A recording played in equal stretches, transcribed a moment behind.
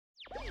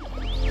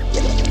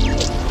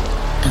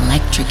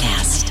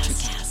NutraCast.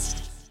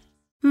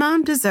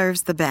 Mom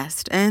deserves the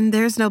best, and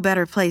there's no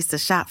better place to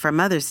shop for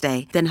Mother's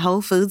Day than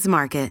Whole Foods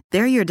Market.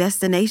 They're your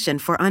destination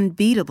for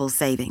unbeatable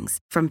savings,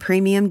 from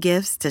premium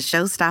gifts to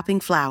show-stopping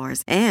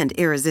flowers and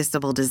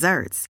irresistible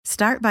desserts.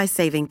 Start by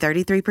saving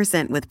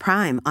 33% with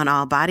Prime on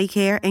all body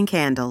care and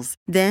candles.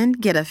 Then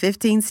get a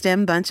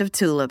 15-stem bunch of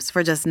tulips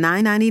for just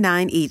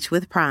 $9.99 each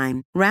with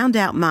Prime. Round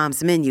out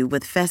Mom's menu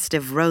with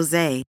festive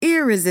rosé,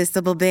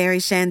 irresistible berry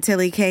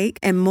chantilly cake,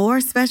 and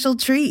more special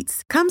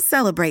treats. Come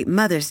celebrate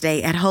Mother's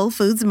Day at Whole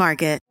Foods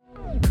Market.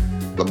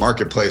 The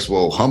marketplace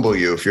will humble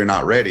you if you're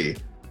not ready.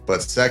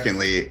 But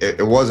secondly,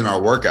 it wasn't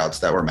our workouts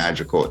that were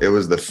magical. It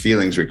was the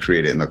feelings we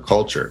created in the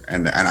culture.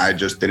 And I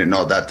just didn't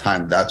know at that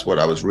time that's what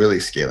I was really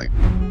scaling.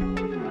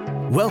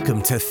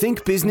 Welcome to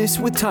Think Business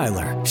with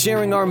Tyler,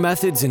 sharing our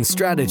methods and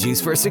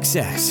strategies for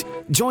success.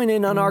 Join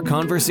in on our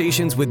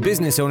conversations with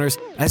business owners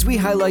as we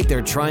highlight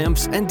their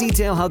triumphs and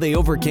detail how they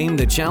overcame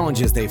the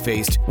challenges they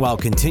faced while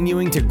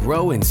continuing to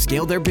grow and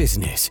scale their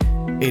business.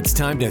 It's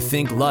time to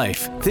think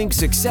life, think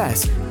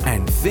success,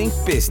 and think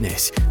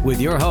business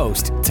with your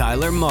host,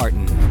 Tyler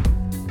Martin.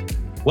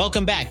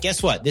 Welcome back.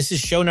 Guess what? This is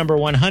show number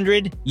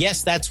 100.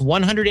 Yes, that's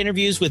 100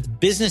 interviews with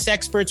business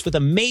experts with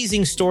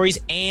amazing stories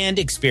and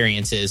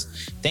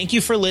experiences. Thank you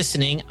for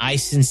listening. I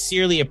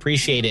sincerely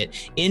appreciate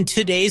it. In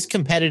today's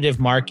competitive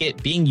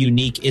market, being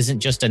unique isn't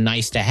just a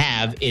nice to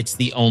have, it's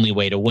the only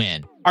way to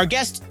win. Our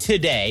guest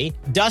today,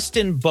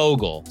 Dustin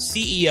Bogle,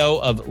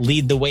 CEO of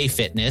Lead the Way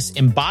Fitness,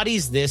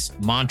 embodies this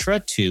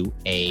mantra to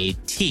a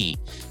T.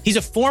 He's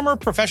a former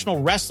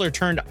professional wrestler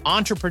turned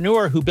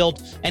entrepreneur who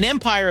built an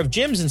empire of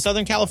gyms in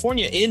Southern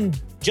California in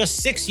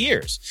just 6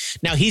 years.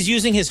 Now, he's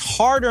using his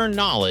hard-earned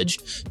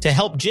knowledge to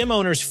help gym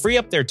owners free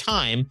up their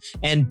time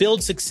and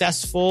build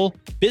successful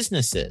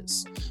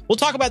businesses. We'll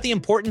talk about the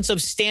importance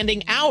of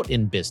standing out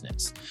in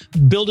business,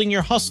 building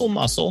your hustle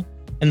muscle,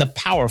 and the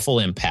powerful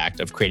impact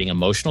of creating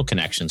emotional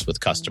connections with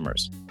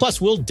customers. Plus,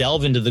 we'll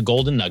delve into the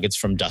golden nuggets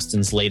from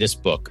Dustin's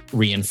latest book,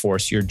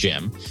 Reinforce Your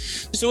Gym.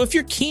 So if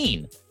you're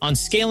keen on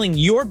scaling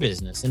your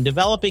business and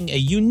developing a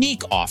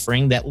unique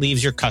offering that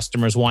leaves your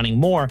customers wanting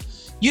more,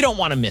 you don't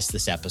want to miss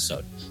this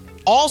episode.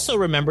 Also,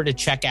 remember to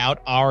check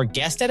out our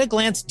guest at a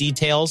glance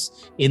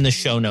details in the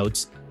show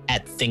notes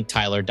at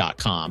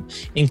thinktyler.com,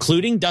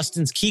 including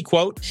Dustin's key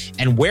quote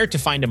and where to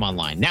find him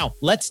online. Now,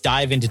 let's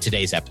dive into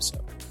today's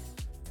episode.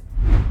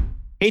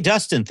 Hey,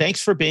 Dustin,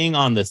 thanks for being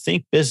on the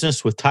Think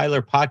Business with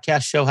Tyler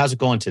podcast show. How's it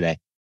going today?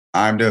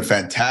 I'm doing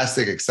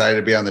fantastic. Excited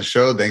to be on the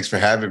show. Thanks for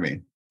having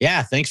me.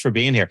 Yeah, thanks for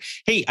being here.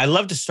 Hey, I'd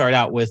love to start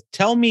out with,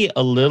 tell me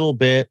a little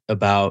bit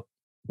about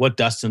what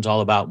Dustin's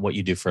all about and what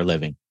you do for a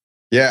living.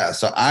 Yeah,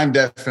 so I'm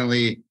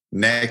definitely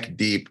neck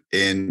deep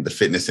in the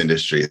fitness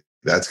industry.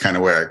 That's kind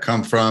of where I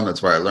come from.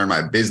 That's where I learned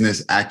my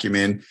business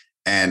acumen.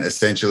 And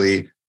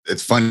essentially,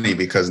 it's funny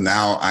because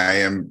now I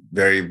am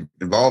very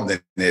involved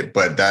in it,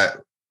 but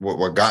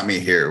what got me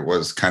here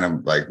was kind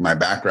of like my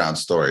background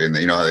story. And,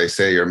 you know, they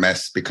say your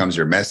mess becomes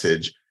your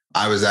message.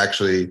 I was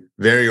actually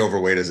very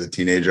overweight as a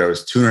teenager. I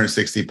was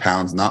 260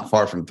 pounds, not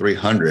far from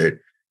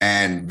 300,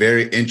 and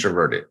very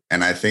introverted.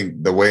 And I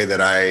think the way that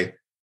I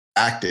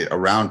acted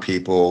around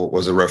people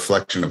was a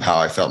reflection of how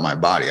I felt my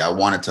body. I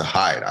wanted to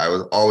hide. I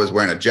was always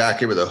wearing a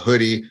jacket with a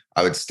hoodie.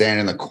 I would stand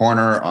in the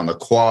corner on the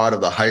quad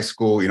of the high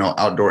school,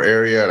 outdoor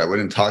area. And I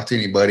wouldn't talk to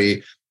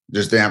anybody.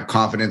 Just didn't have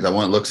confidence. I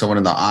wouldn't look someone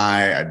in the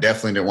eye. I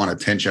definitely didn't want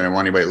attention. I didn't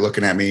want anybody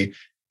looking at me.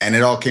 And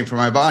it all came from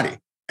my body.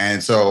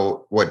 And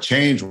so what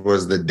changed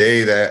was the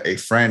day that a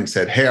friend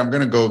said, hey, I'm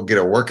going to go get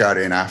a workout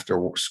in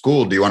after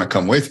school. Do you want to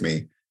come with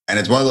me? And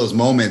it's one of those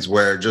moments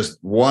where just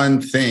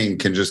one thing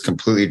can just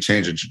completely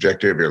change the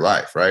trajectory of your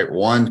life, right?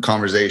 One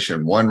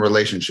conversation, one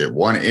relationship,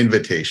 one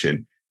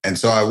invitation. And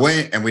so I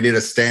went and we did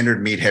a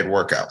standard meathead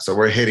workout. So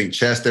we're hitting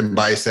chest and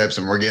biceps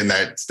and we're getting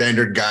that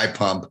standard guy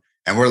pump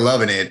and we're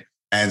loving it.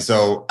 And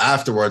so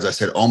afterwards, I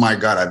said, oh my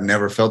God, I've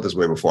never felt this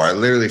way before. I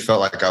literally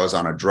felt like I was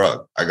on a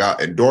drug. I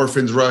got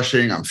endorphins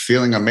rushing. I'm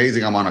feeling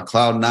amazing. I'm on a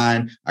cloud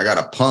 9. I got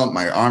a pump.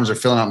 My arms are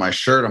filling out my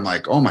shirt. I'm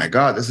like, oh my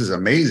God, this is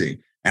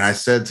amazing. And I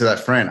said to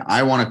that friend,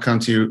 I want to come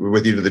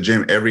with you to the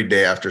gym every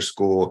day after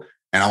school.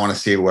 And I want to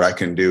see what I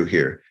can do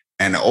here.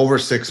 And over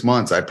 6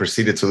 months, I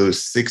proceeded to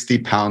lose 60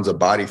 pounds of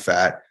body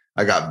fat.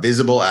 I got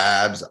visible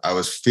abs. I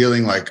was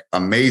feeling like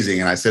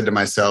amazing. And I said to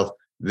myself,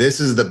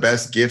 this is the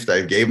best gift I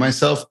gave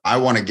myself. I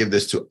want to give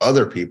this to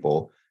other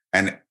people.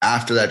 And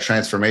after that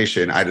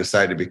transformation, I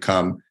decided to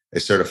become a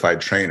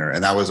certified trainer.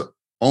 And that was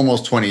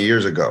almost 20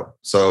 years ago.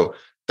 So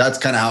that's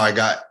kind of how I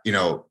got,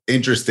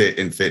 interested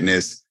in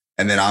fitness.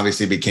 And then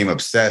obviously became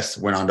obsessed,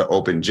 went on to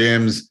open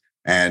gyms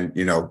and,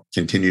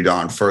 continued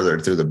on further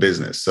through the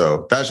business.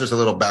 So that's just a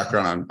little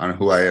background on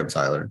who I am,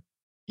 Tyler.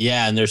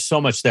 Yeah. And there's so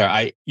much there.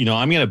 I'm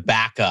going to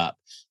back up.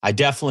 I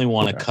definitely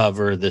want to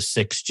cover the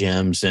 6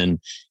 gyms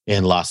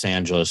in Los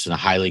Angeles in a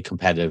highly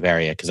competitive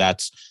area, because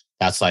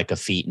that's like a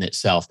feat in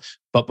itself.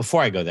 But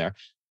before I go there,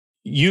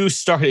 you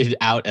started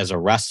out as a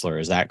wrestler.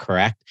 Is that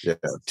correct? Yeah.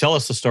 Tell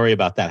us the story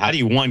about that. How do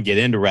you, one, get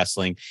into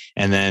wrestling?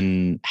 And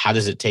then how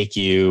does it take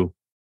you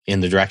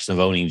in the direction of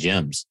owning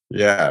gyms?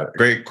 Yeah,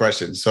 great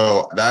question.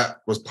 So that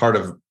was part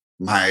of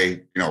my,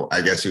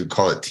 I guess you'd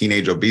call it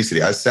teenage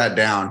obesity. I sat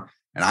down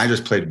and I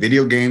just played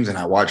video games and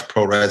I watched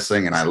pro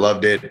wrestling and I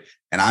loved it.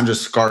 And I'm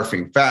just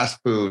scarfing fast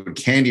food,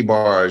 candy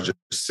bars, just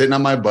sitting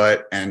on my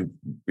butt and,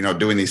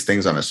 doing these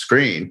things on a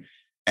screen.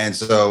 And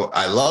so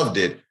I loved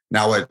it.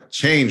 Now what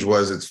changed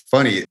was, it's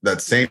funny,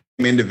 that same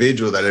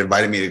individual that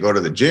invited me to go to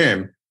the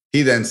gym,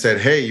 he then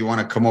said, hey, you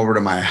want to come over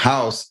to my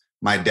house?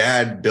 My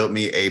dad built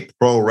me a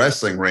pro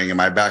wrestling ring in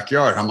my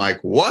backyard. I'm like,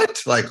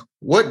 what? Like,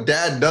 what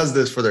dad does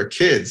this for their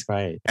kids?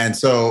 Right. And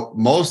so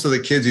most of the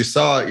kids you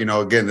saw,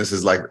 again, this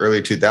is like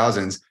early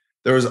 2000s,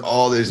 there was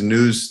all these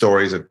news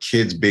stories of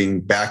kids being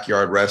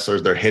backyard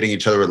wrestlers. They're hitting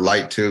each other with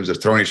light tubes. They're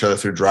throwing each other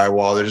through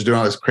drywall. They're just doing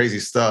all this crazy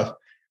stuff.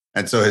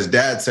 And so his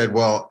dad said,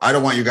 well, I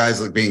don't want you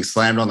guys being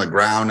slammed on the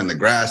ground in the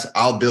grass.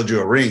 I'll build you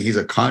a ring. He's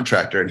a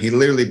contractor. And he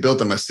literally built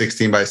them a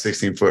 16 by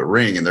 16 foot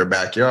ring in their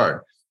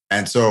backyard.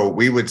 And so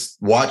we would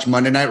watch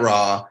Monday Night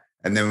Raw,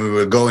 and then we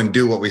would go and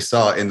do what we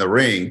saw in the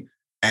ring.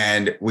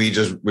 And we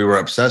were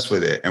obsessed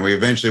with it. And we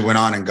eventually went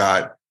on and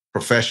got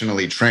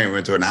professionally trained. We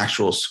went to an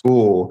actual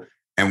school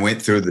and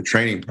went through the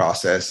training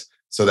process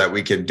so that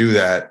we could do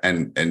that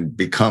and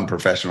become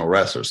professional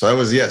wrestlers. So that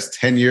was,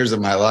 10 years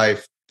of my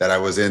life that I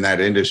was in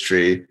that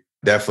industry.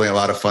 Definitely a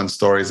lot of fun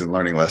stories and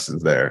learning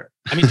lessons there.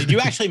 I mean, did you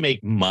actually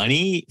make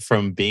money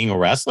from being a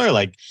wrestler?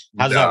 Like,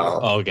 how's that?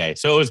 Oh, okay.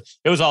 So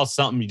it was all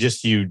something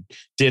you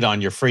did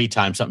on your free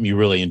time, something you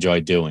really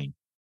enjoyed doing.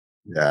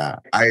 Yeah.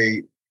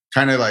 I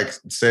kind of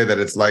say that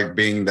it's like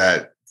being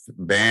that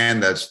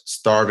band that's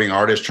starving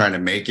artist trying to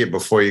make it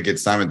before you get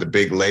signed with the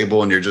big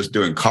label, and you're just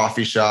doing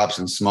coffee shops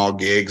and small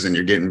gigs and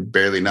you're getting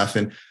barely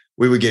nothing.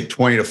 We would get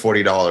 $20 to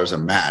 $40 a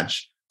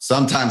match.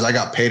 Sometimes I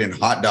got paid in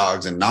hot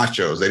dogs and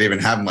nachos. They didn't even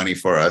have money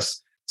for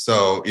us.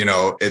 So,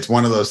 it's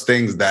one of those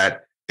things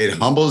that it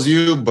humbles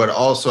you, but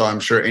also I'm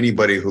sure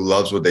anybody who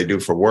loves what they do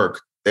for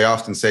work, they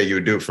often say you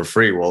would do it for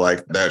free. Well,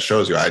 that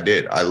shows you I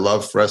did. I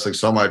love wrestling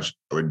so much.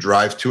 I would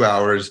drive 2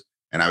 hours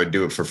and I would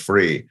do it for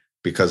free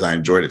because I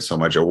enjoyed it so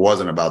much. It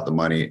wasn't about the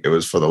money. It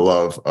was for the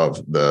love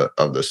of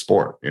the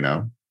sport,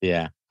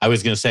 Yeah. I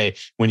was going to say,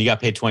 when you got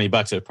paid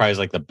 $20, it probably was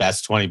like the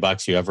best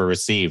 $20 you ever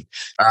received.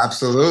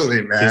 Absolutely,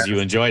 man. Because you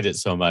enjoyed it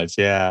so much.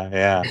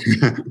 Yeah.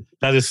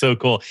 That is so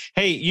cool.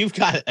 Hey, you've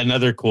got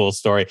another cool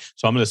story.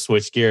 So I'm going to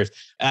switch gears.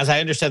 As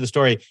I understand the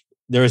story,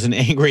 there was an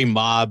angry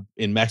mob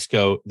in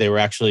Mexico. They were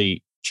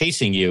actually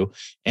chasing you.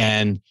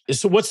 And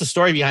so what's the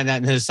story behind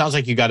that? And it sounds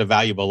like you got a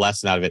valuable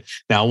lesson out of it.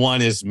 Now,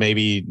 one is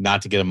maybe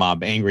not to get a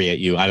mob angry at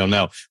you. I don't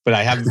know. But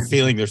I have a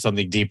feeling there's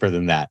something deeper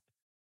than that.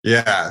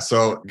 Yeah.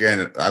 So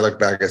again, I look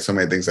back at so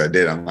many things I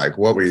did. I'm like,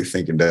 what were you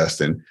thinking,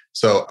 Dustin?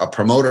 So a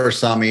promoter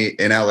saw me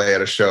in LA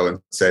at a show and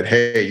said,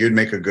 hey, you'd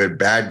make a good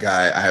bad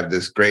guy. I have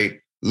this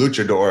great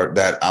luchador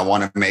that I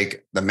want to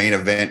make the main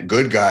event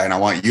good guy. And I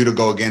want you to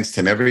go against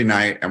him every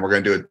night. And we're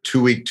going to do a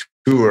 2-week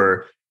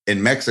tour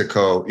in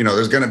Mexico.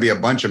 There's going to be a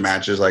bunch of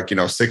matches,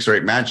 6 or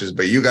 8 matches,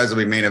 but you guys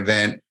will be main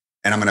event.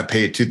 And I'm going to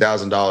pay you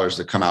 $2,000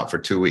 to come out for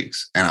 2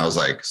 weeks. And I was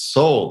like,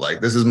 sold.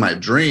 This is my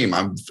dream.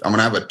 I'm going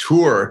to have a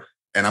tour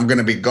and I'm going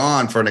to be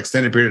gone for an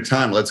extended period of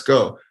time. Let's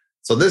go.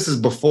 So this is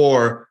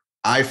before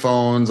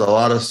iPhones, a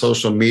lot of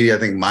social media. I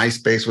think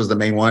MySpace was the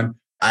main one.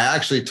 I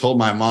actually told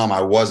my mom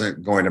I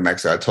wasn't going to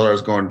Mexico. I told her I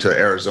was going to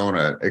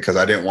Arizona because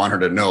I didn't want her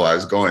to know I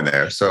was going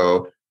there.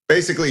 So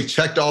basically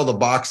checked all the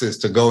boxes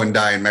to go and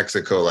die in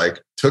Mexico.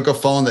 Took a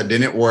phone that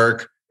didn't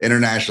work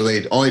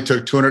internationally, only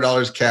took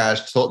 $200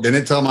 cash,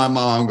 didn't tell my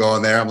mom I'm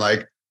going there. I'm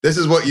like, this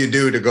is what you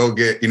do to go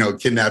get,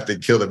 kidnapped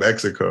and killed in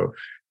Mexico.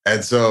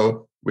 And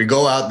so we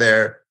go out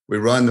there. We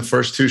run the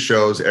first 2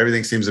 shows.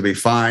 Everything seems to be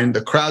fine.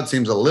 The crowd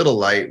seems a little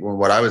light from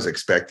what I was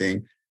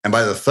expecting. And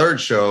by the 3rd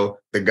show,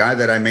 the guy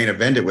that I main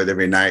evented with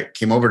every night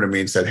came over to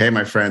me and said, hey,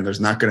 my friend, there's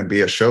not going to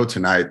be a show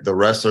tonight. The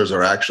wrestlers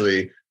are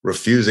actually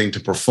refusing to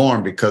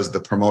perform because the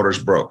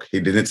promoter's broke. He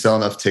didn't sell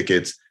enough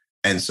tickets.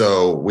 And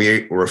so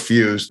we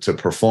refused to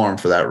perform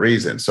for that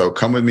reason. So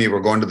come with me.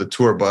 We're going to the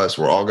tour bus.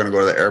 We're all going to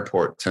go to the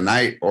airport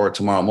tonight or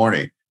tomorrow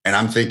morning. And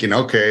I'm thinking,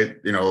 okay,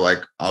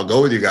 I'll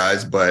go with you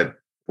guys, but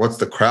what's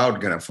the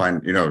crowd going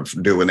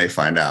to do when they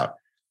find out?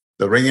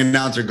 The ring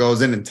announcer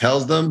goes in and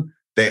tells them.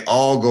 They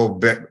all go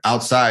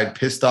outside,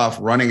 pissed off,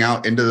 running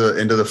out into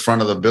the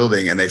front of the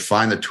building, and they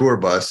find the tour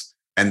bus.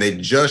 And they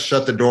just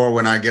shut the door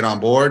when I get on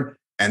board,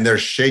 and they're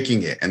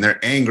shaking it, and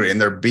they're angry, and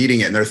they're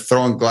beating it, and they're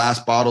throwing glass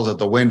bottles at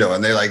the window,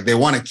 and they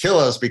want to kill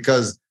us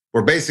because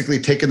we're basically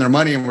taking their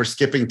money and we're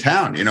skipping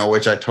town,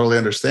 which I totally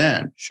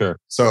understand. Sure.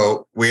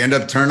 So we end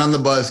up turning on the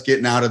bus,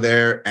 getting out of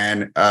there.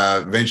 And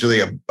eventually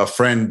a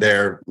friend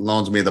there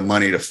loans me the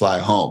money to fly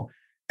home.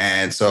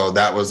 And so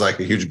that was a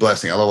huge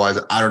blessing. Otherwise,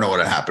 I don't know what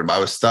had happened, but I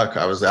was stuck.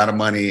 I was out of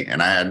money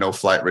and I had no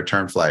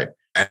return flight.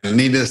 And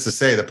needless to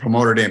say, the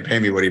promoter didn't pay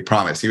me what he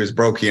promised. He was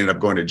broke. He ended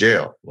up going to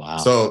jail. Wow.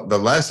 So the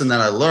lesson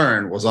that I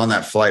learned was on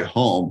that flight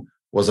home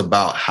was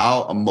about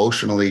how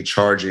emotionally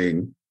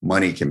charging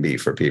money can be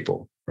for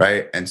people.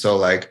 Right. And so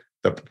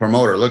the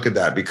promoter, look at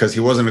that, because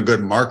he wasn't a good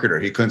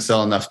marketer. He couldn't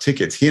sell enough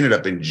tickets. He ended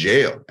up in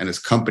jail and his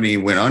company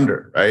went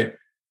under. Right.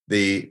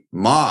 the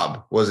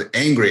mob was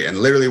angry and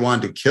literally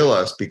wanted to kill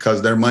us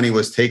because their money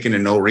was taken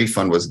and no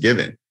refund was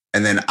given.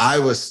 And then I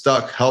was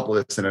stuck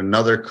helpless in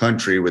another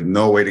country with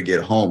no way to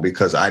get home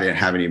because I didn't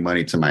have any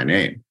money to my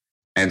name.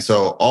 And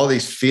so all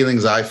these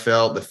feelings I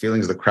felt, the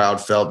feelings the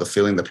crowd felt, the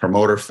feeling the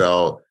promoter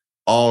felt,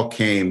 all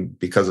came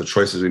because of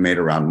choices we made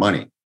around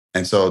money.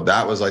 And so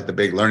that was like the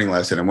big learning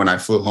lesson. And when I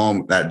flew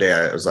home that day,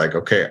 I was like,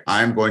 okay,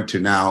 I'm going to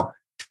now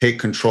take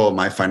control of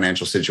my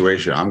financial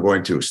situation. I'm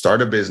going to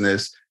start a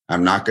business.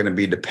 I'm not going to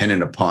be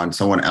dependent upon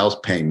someone else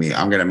paying me.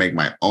 I'm going to make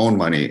my own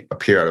money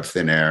appear out of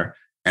thin air.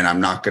 And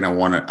I'm not going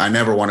to I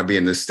never want to be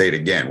in this state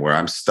again where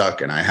I'm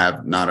stuck and I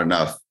have not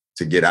enough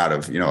to get out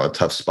of, a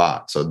tough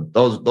spot. So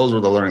those were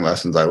the learning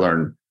lessons I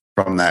learned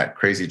from that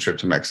crazy trip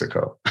to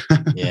Mexico.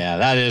 Yeah,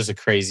 that is a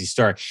crazy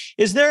story.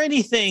 Is there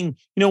anything,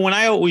 when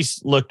I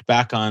always looked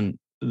back on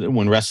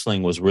when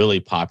wrestling was really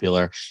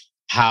popular,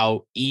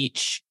 how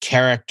each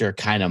character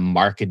kind of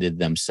marketed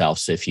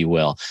themselves, if you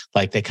will,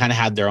 like they kind of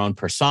had their own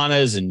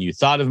personas and you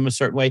thought of them a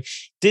certain way.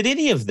 Did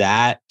any of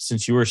that,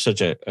 since you were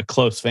such a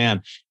close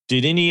fan,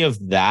 did any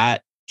of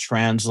that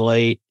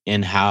translate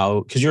in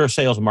how, because you're a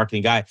sales and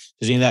marketing guy,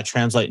 does any of that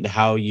translate into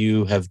how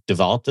you have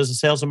developed as a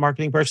sales and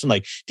marketing person?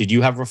 Like, did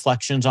you have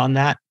reflections on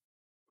that?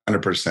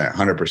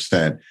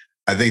 100%.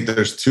 I think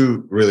there's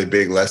two really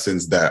big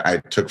lessons that I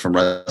took from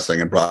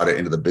wrestling and brought it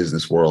into the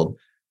business world.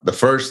 The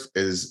first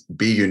is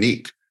be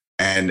unique.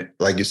 And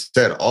like you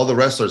said, all the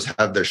wrestlers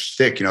have their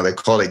shtick, they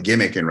call it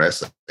gimmick in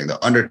wrestling.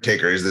 The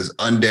Undertaker is this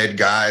undead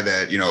guy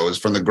that, is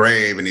from the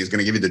grave and he's going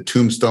to give you the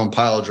tombstone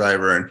pile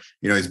driver. And,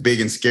 he's big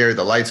and scary.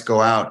 The lights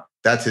go out.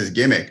 That's his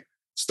gimmick.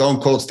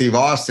 Stone Cold Steve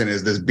Austin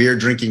is this beer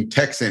drinking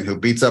Texan who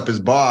beats up his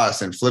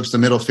boss and flips the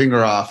middle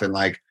finger off. And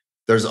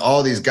there's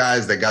all these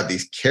guys that got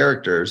these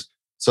characters.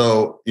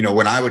 So,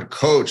 when I would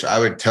coach, I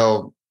would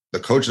tell the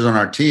coaches on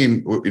our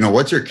team,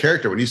 what's your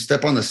character? When you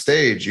step on the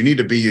stage, you need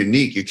to be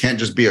unique. You can't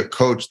just be a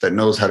coach that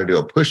knows how to do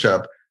a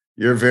push-up.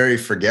 You're very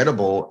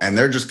forgettable, and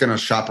they're just going to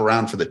shop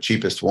around for the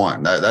cheapest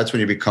one. That's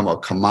when you become a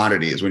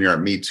commodity, is when you're a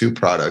Me Too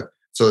product.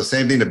 So the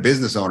same thing to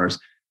business owners.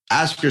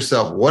 Ask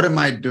yourself, what am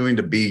I doing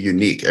to be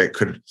unique?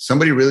 Could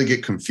somebody really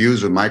get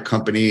confused with my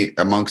company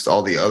amongst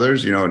all the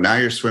others? Now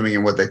you're swimming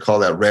in what they call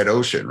that red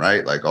ocean,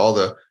 right? Like all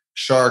the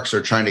sharks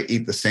are trying to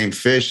eat the same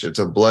fish. It's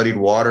a bloodied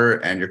water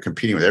and you're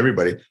competing with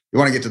everybody. You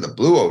want to get to the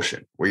blue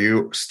ocean where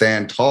you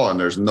stand tall and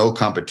there's no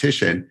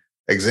competition.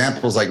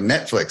 Examples like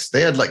Netflix,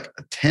 they had like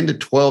a 10 to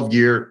 12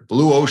 year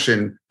blue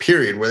ocean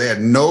period where they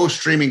had no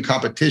streaming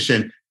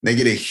competition. And they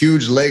get a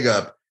huge leg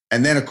up.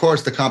 And then of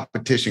course the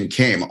competition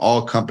came.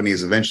 All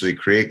companies eventually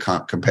create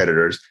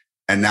competitors.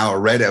 And now a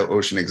red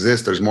ocean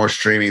exists. There's more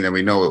streaming than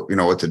we know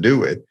what to do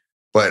with.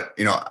 But,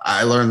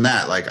 I learned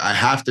that I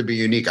have to be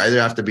unique. I either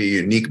have to be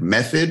a unique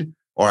method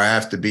or I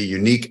have to be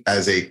unique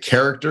as a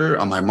character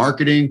on my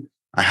marketing.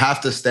 I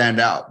have to stand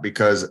out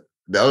because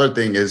the other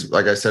thing is,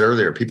 like I said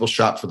earlier, people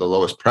shop for the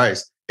lowest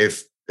price.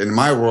 If in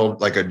my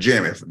world, like a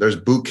gym, if there's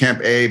boot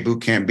camp A,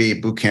 boot camp B,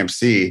 boot camp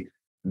C,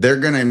 they're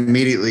going to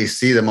immediately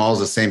see them all as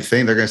the same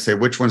thing. They're going to say,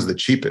 which one's the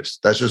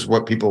cheapest? That's just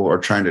what people are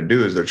trying to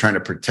do, is they're trying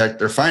to protect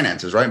their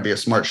finances, right? And be a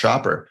smart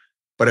shopper.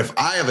 But if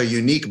I have a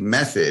unique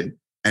method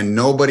and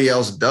nobody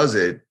else does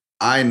it,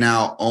 I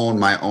now own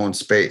my own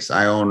space.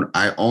 I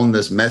own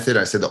this method.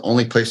 I said the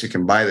only place you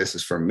can buy this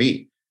is from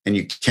me, and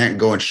you can't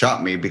go and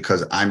shop me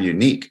because I'm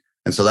unique.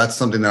 And so that's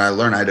something that I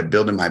learned I had to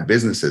build in my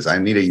businesses. I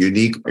need a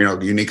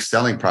unique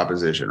selling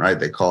proposition, right?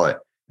 They call it.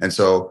 And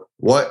so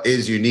what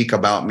is unique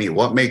about me?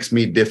 What makes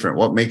me different?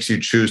 What makes you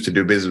choose to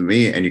do business with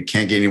me and you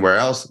can't get anywhere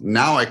else?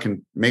 Now I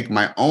can make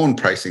my own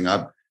pricing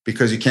up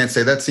because you can't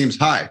say that seems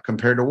high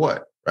compared to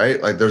what,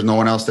 right? Like there's no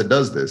one else that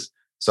does this.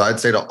 So I'd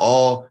say to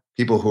all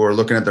people who are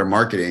looking at their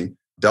marketing,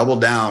 double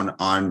down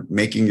on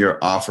making your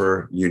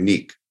offer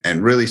unique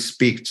and really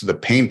speak to the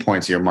pain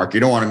points of your market.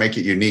 You don't want to make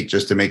it unique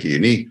just to make it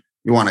unique.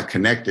 You want to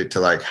connect it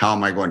to how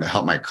am I going to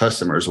help my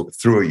customers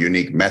through a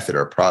unique method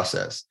or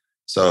process?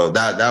 So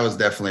that was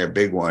definitely a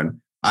big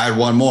one. I had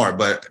one more,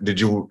 but did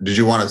you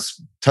want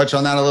to touch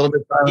on that a little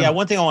bit, Tyler? Yeah,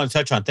 one thing I want to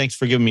touch on. Thanks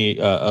for giving me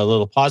a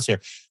little pause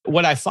here.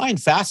 What I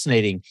find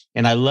fascinating,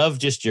 and I love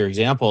just your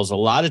examples, a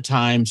lot of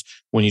times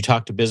when you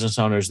talk to business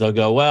owners, they'll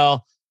go,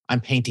 well, I'm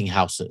painting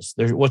houses.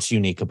 What's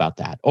unique about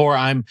that? Or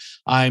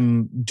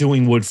I'm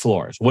doing wood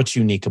floors. What's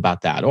unique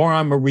about that? Or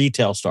I'm a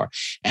retail store.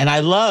 And I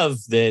love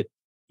that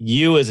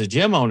you as a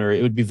gym owner,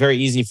 it would be very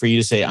easy for you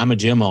to say, I'm a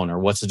gym owner.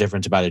 What's the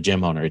difference about a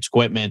gym owner? It's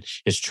equipment,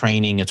 it's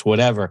training, it's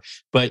whatever.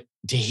 But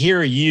to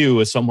hear you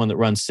as someone that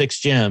runs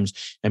 6 gyms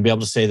and be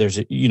able to say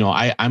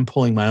I'm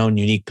pulling my own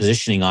unique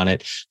positioning on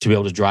it to be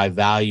able to drive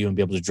value and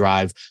be able to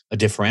drive a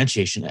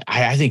differentiation,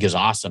 I think is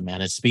awesome, man.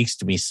 It speaks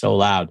to me so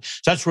loud.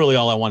 So that's really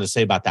all I want to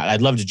say about that.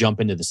 I'd love to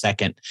jump into the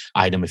second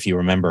item if you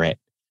remember it.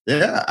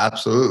 Yeah,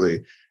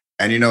 absolutely.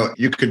 And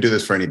you could do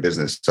this for any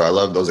business. So I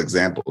love those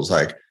examples.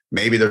 Like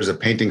maybe there's a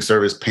painting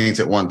service, paints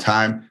at one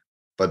time,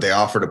 but they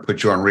offer to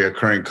put you on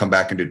reoccurring, come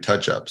back and do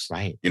touch-ups.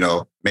 Right.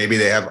 Maybe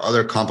they have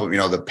other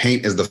the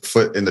paint is the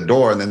foot in the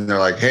door. And then they're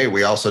like, hey,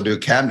 we also do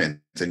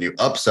cabinets, and you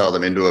upsell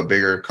them into a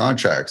bigger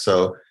contract.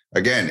 So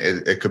again,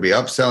 it could be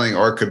upselling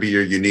or it could be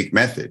your unique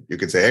method. You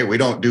could say, hey, we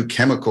don't do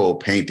chemical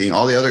painting.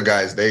 All the other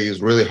guys, they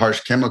use really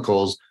harsh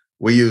chemicals.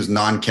 We use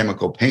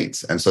non-chemical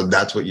paints. And so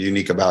that's what's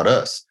unique about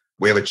us.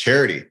 We have a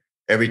charity.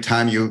 Every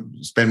time you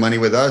spend money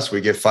with us,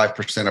 we give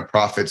 5% of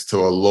profits to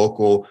a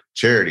local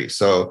charity.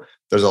 So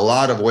there's a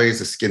lot of ways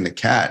to skin the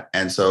cat.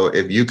 And so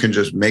if you can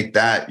just make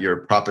that your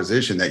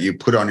proposition that you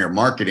put on your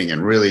marketing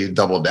and really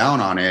double down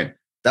on it,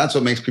 that's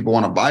what makes people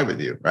want to buy with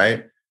you,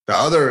 right? The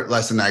other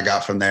lesson I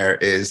got from there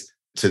is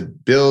to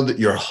build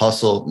your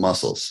hustle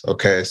muscles.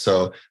 Okay.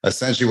 So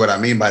essentially what I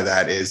mean by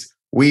that is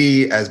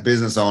we as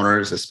business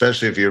owners,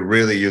 especially if you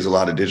really use a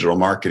lot of digital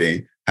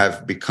marketing,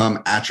 have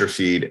become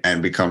atrophied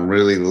and become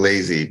really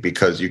lazy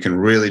because you can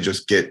really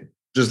just get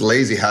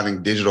lazy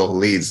having digital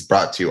leads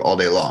brought to you all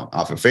day long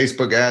off of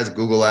Facebook ads,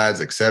 Google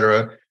ads,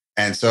 etc.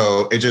 And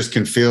so it just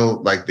can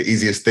feel like the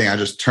easiest thing. I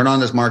just turn on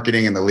this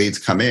marketing and the leads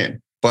come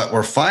in. But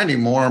we're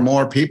finding more and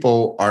more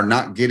people are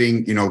not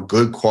getting,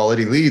 good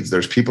quality leads.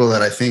 There's people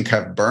that I think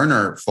have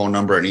burner phone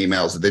number and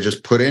emails that they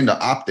just put in to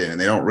opt in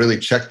and they don't really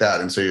check that.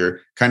 And so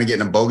you're kind of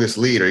getting a bogus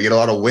lead, or you get a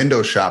lot of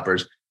window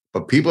shoppers.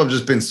 But people have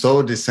just been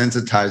so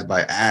desensitized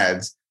by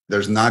ads.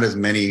 There's not as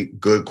many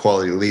good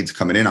quality leads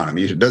coming in on them.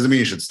 It doesn't mean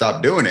you should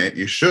stop doing it.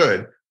 You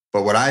should.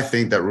 But what I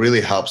think that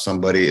really helps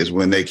somebody is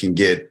when they can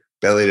get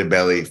belly to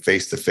belly,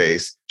 face to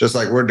face, just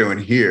like we're doing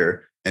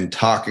here, and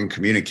talk and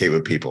communicate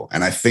with people.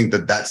 And I think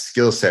that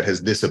skill set has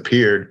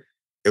disappeared.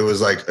 It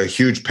was like a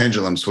huge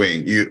pendulum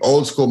swing.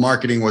 Old school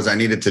marketing was I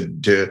needed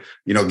to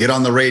get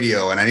on the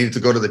radio, and I needed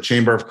to go to the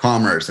Chamber of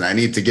Commerce, and I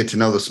need to get to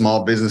know the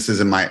small businesses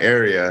in my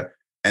area.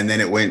 And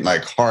then it went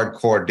like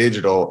hardcore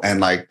digital, and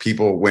like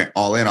people went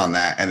all in on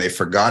that and they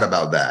forgot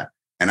about that.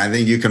 And I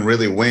think you can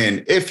really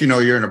win if,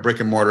 you're in a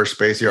brick and mortar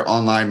space, you're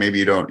online, maybe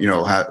you don't,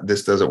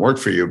 this doesn't work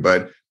for you.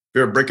 But if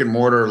you're a brick and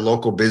mortar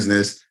local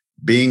business,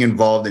 being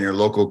involved in your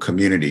local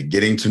community,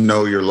 getting to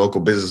know your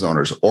local business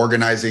owners,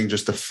 organizing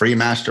just a free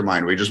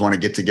mastermind where you just want to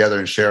get together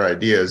and share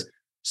ideas,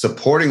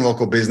 supporting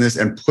local business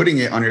and putting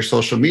it on your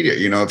social media.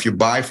 If you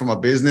buy from a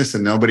business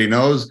and nobody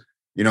knows,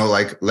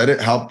 let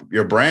it help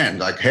your brand.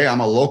 Like, hey,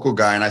 I'm a local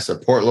guy and I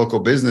support local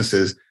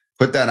businesses.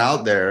 Put that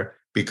out there,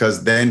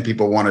 because then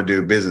people want to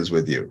do business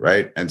with you,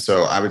 right? And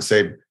so I would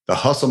say the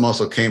hustle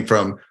muscle came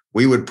from,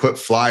 we would put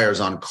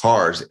flyers on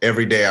cars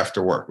every day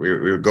after work.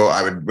 We would go,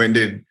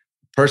 did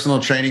personal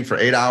training for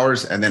 8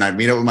 hours, and then I'd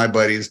meet up with my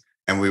buddies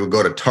and we would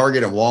go to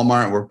Target and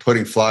Walmart and we're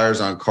putting flyers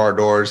on car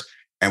doors,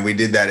 and we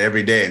did that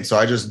every day. And so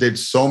I just did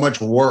so much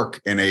work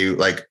in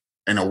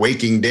a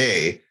waking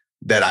day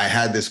that I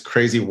had this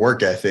crazy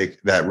work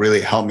ethic that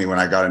really helped me when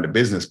I got into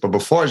business. But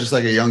before, I was just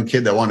like a young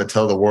kid that wanted to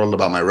tell the world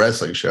about my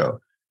wrestling show.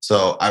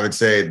 So I would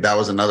say that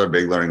was another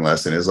big learning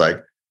lesson, is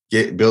like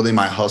building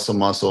my hustle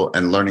muscle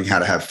and learning how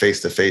to have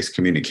face-to-face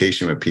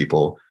communication with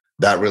people.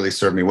 That really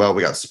served me well.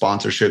 We got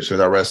sponsorships with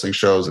our wrestling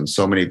shows and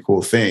so many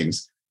cool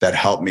things that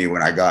helped me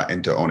when I got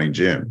into owning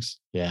gyms.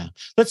 Yeah.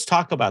 Let's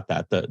talk about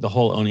that, the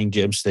whole owning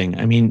gyms thing.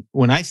 I mean,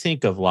 when I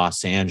think of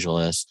Los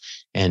Angeles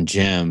and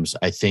gyms,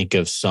 I think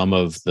of some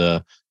of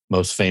the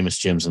most famous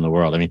gyms in the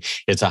world. I mean,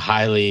 it's a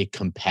highly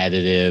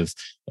competitive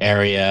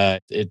area.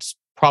 It's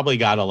probably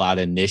got a lot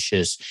of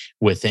niches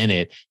within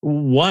it.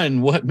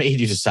 One, what made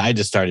you decide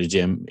to start a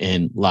gym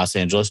in Los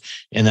Angeles?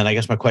 And then I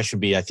guess my question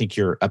would be, I think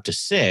you're up to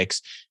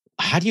 6.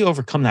 How do you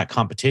overcome that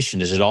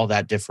competition? Is it all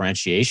that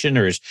differentiation,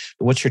 or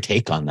what's your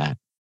take on that?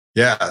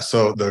 Yeah.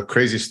 So the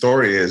crazy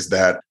story is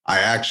that I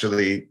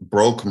actually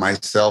broke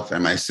myself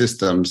and my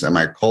systems and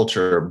my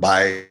culture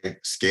by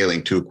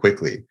scaling too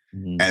quickly.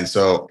 Mm-hmm. And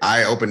so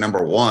I opened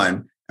number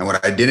 1. And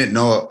what I didn't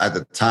know at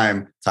the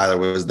time, Tyler,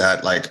 was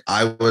that like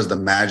I was the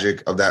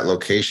magic of that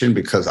location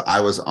because I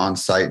was on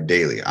site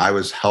daily. I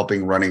was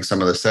helping running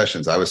some of the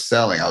sessions. I was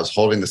selling. I was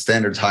holding the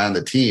standards high on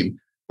the team.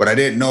 But I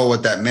didn't know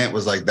what that meant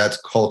was like, that's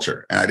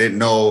culture. And I didn't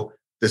know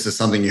this is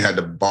something you had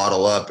to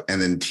bottle up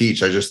and then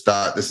teach. I just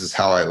thought this is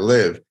how I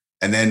live.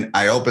 And then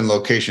I opened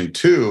location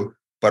 2,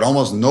 but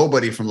almost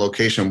nobody from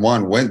location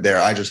 1 went there.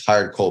 I just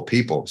hired cold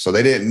people. So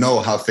they didn't know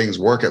how things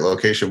work at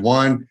location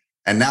 1.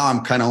 And now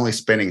I'm kind of only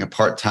spending a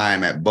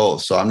part-time at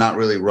both. So I'm not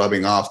really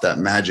rubbing off that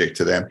magic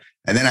to them.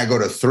 And then I go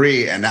to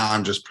 3, and now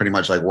I'm just pretty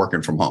much like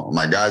working from home. I'm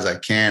like, guys, I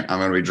can't. I'm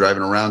going to be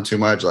driving around too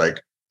much.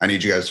 Like, I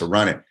need you guys to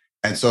run it.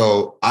 And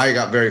so I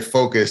got very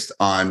focused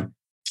on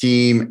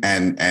team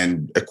and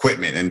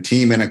equipment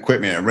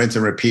and rinse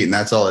and repeat. And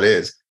that's all it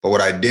is. But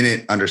what I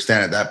didn't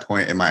understand at that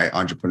point in my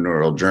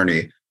entrepreneurial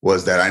journey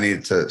was that I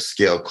needed to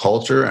scale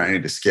culture and I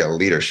needed to scale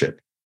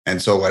leadership.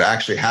 And so what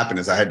actually happened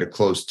is I had to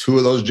close 2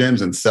 of those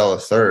gyms and sell a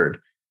 3rd.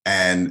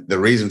 And the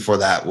reason for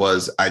that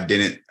was I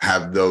didn't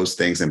have those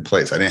things in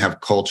place. I didn't have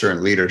culture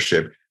and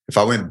leadership. If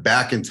I went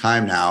back in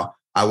time now,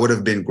 I would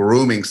have been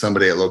grooming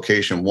somebody at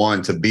location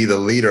 1 to be the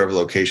leader of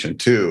location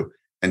 2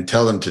 and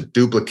tell them to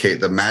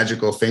duplicate the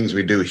magical things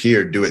we do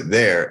here, do it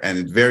there. And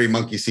it's very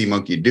monkey see,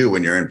 monkey do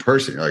when you're in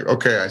person. You're like,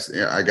 okay,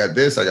 I got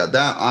this, I got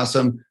that.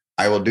 Awesome.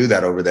 I will do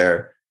that over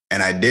there.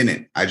 And I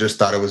didn't. I just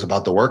thought it was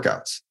about the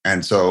workouts.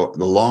 And so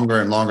the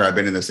longer and longer I've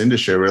been in this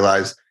industry, I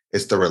realized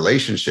It's the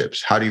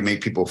relationships. How do you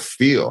make people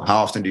feel? How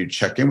often do you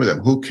check in with them?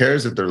 Who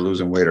cares if they're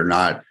losing weight or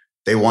not?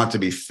 They want to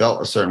be felt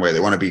a certain way.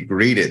 They want to be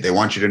greeted. They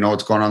want you to know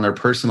what's going on in their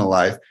personal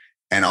life.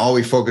 And all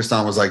we focused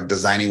on was like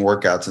designing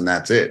workouts, and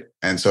that's it.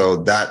 And so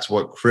that's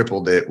what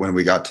crippled it when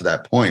we got to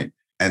that point.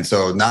 And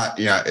so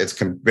it's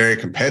very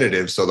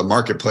competitive. So the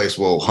marketplace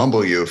will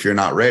humble you if you're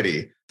not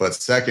ready. But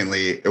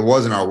secondly, it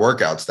wasn't our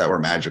workouts that were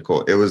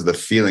magical. It was the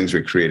feelings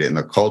we created in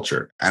the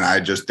culture. And I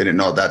just didn't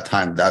know at that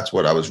time, that's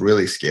what I was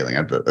really scaling.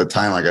 At the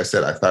time, like I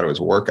said, I thought it was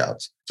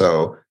workouts.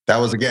 So that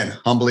was, again,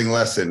 humbling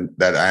lesson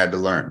that I had to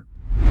learn.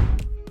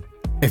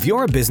 If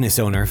you're a business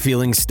owner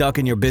feeling stuck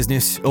in your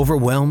business,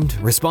 overwhelmed,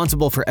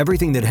 responsible for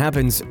everything that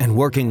happens, and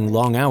working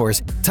long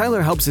hours,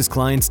 Tyler helps his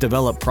clients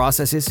develop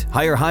processes,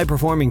 hire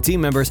high-performing team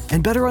members,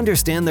 and better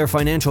understand their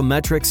financial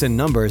metrics and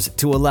numbers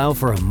to allow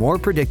for a more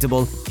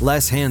predictable,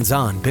 less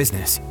hands-on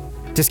business.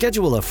 To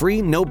schedule a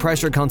free,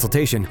 no-pressure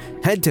consultation,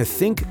 head to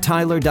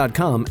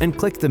thinktyler.com and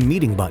click the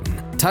meeting button.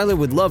 Tyler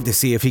would love to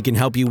see if he can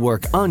help you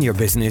work on your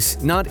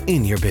business, not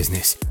in your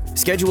business.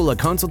 Schedule a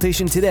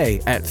consultation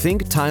today at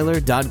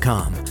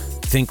thinktyler.com.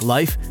 Think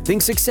life,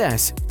 think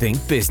success,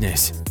 think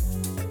business.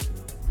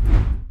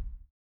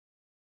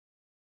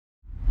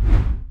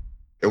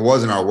 It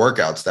wasn't our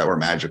workouts that were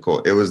magical.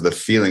 It was the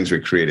feelings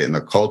we created in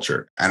the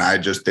culture. And I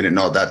just didn't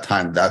know at that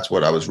time, that's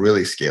what I was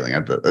really scaling.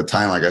 At the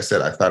time, like I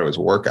said, I thought it was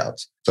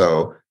workouts.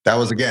 So that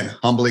was, again,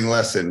 humbling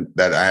lesson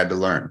that I had to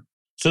learn.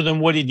 So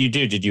then what did you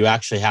do? Did you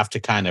actually have to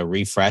kind of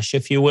refresh,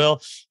 if you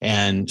will,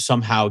 and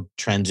somehow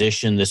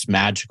transition this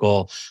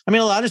magical? I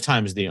mean, a lot of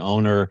times the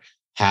owner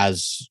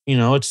has,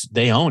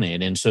 they own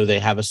it. And so they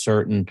have a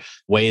certain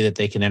way that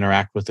they can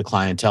interact with the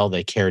clientele.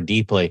 They care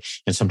deeply.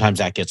 And sometimes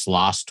that gets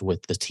lost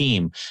with the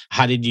team.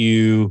 How did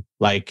you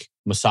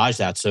massage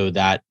that so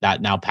that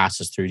now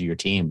passes through to your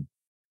team?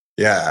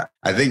 Yeah,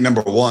 I think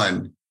number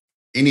one,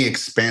 any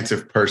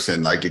expansive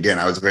person, again,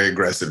 I was very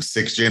aggressive.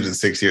 6 gyms in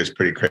 6 years,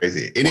 pretty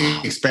crazy. Any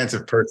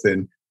expansive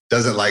person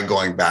doesn't like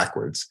going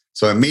backwards.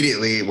 So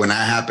immediately when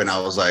that happened, I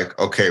was like,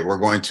 okay, we're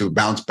going to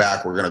bounce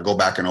back. We're going to go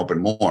back and open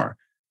more.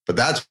 But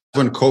that's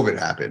when COVID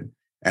happened.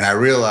 And I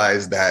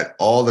realized that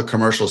all the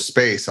commercial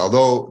space,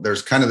 although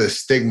there's kind of this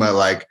stigma,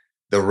 like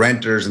the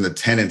renters and the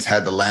tenants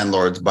had the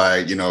landlords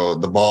by,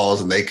 the balls,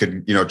 and they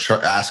could,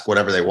 ask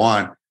whatever they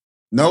want.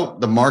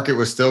 Nope, the market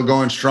was still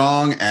going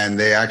strong, and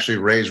they actually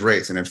raised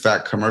rates. And in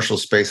fact, commercial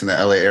space in the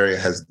LA area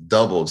has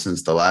doubled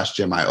since the last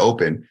gym I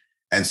opened.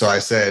 And so I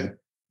said,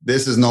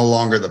 this is no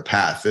longer the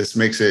path. This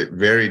makes it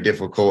very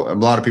difficult. A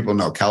lot of people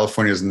know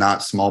California is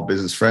not small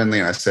business friendly.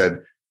 And I said,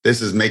 this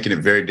is making it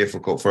very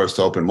difficult for us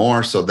to open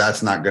more. So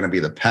that's not going to be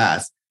the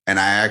path. And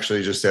I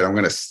actually just said, I'm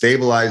going to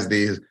stabilize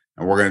these,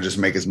 and we're going to just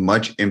make as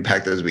much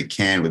impact as we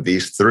can with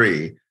these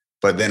 3.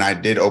 But then I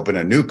did open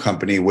a new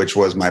company, which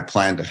was my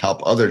plan to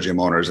help other gym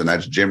owners, and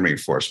that's Gym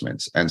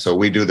Reinforcements. And so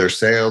we do their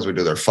sales, we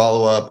do their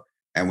follow-up,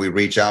 and we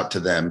reach out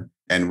to them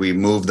and we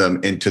move them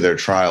into their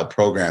trial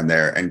program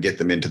there and get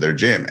them into their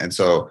gym. And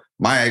so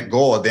my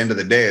goal at the end of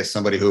the day is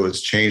somebody who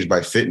is changed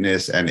by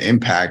fitness and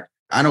impact.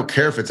 I don't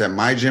care if it's at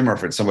my gym or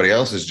if it's somebody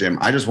else's gym.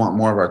 I just want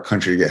more of our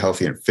country to get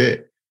healthy and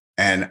fit.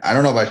 And I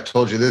don't know if I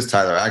told you this,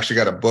 Tyler. I actually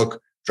got a book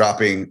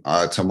dropping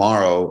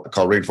tomorrow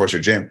called Reinforce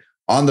Your Gym.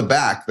 On the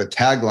back, the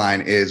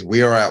tagline is,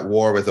 "We are at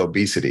war with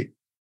obesity."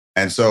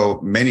 And so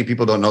many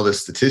people don't know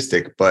this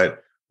statistic,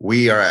 but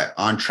we are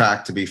on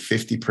track to be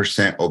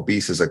 50%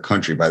 obese as a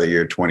country by the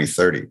year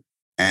 2030.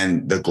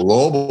 And the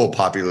global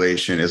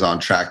population is on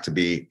track to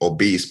be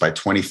obese by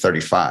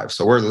 2035.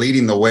 So we're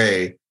leading the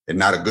way, in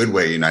not a good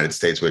way, United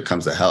States, when it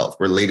comes to health.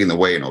 We're leading the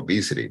way in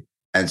obesity.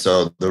 And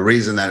so the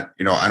reason that,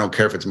 I don't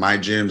care if it's my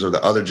gyms or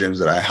the other gyms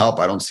that I help,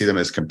 I don't see them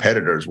as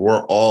competitors.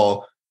 We're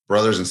all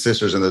brothers and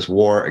sisters in this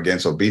war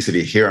against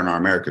obesity here on our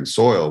American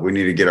soil. We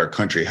need to get our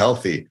country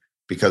healthy,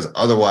 because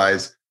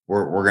otherwise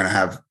we're going to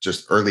have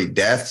just early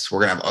deaths. We're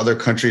going to have other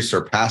countries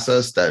surpass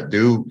us that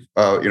do,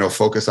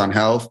 focus on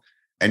health,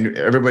 and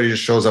everybody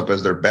just shows up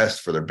as their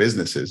best for their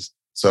businesses.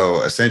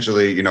 So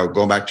essentially,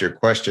 going back to your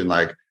question,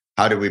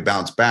 how do we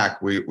bounce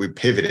back? We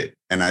pivoted.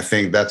 And I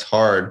think that's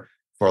hard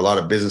for a lot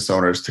of business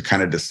owners to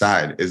kind of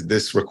decide, is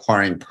this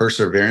requiring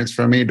perseverance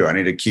from me? Do I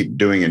need to keep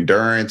doing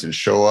endurance and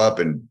show up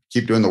and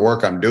keep doing the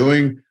work I'm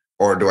doing?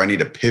 Or do I need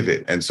to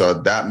pivot? And so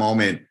at that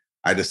moment,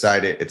 I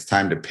decided it's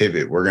time to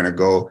pivot. We're going to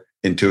go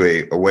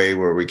into a way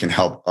where we can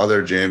help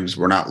other gyms.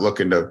 We're not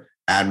looking to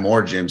add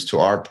more gyms to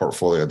our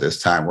portfolio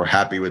this time. We're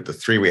happy with the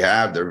 3 we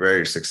have. They're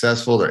very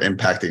successful. They're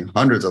impacting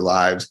hundreds of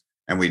lives.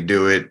 And we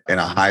do it in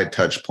a high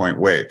touch point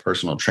way,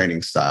 personal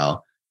training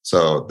style.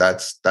 So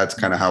that's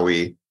kind of how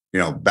we,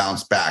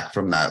 bounce back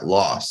from that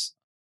loss.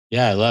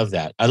 Yeah, I love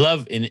that.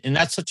 And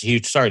that's such a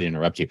huge, sorry to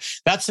interrupt you.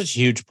 That's such a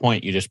huge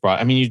point you just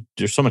brought. I mean,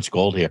 there's so much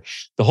gold here.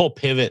 The whole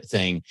pivot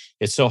thing,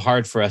 it's so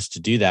hard for us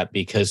to do that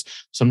because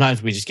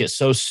sometimes we just get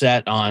so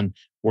set on,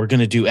 we're going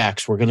to do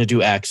X, we're going to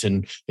do X.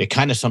 And it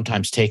kind of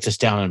sometimes takes us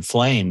down in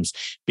flames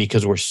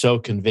because we're so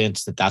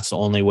convinced that that's the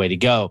only way to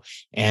go.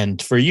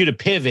 And for you to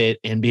pivot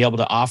and be able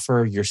to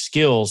offer your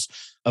skills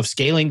of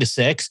scaling to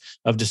 6,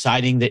 of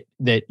deciding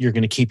that you're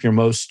going to keep your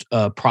most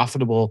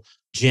profitable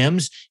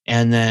gyms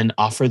and then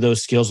offer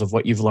those skills of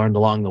what you've learned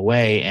along the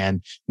way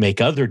and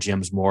make other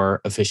gyms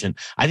more efficient.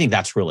 I think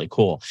that's really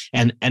cool.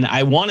 And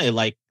I want to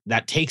like,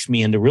 that takes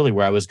me into really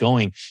where I was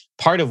going.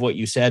 Part of what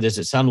you said is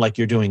it sounded like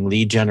you're doing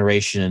lead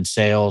generation and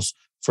sales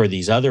for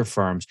these other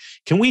firms.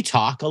 Can we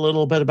talk a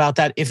little bit about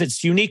that? If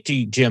it's unique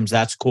to gyms,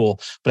 that's cool.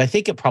 But I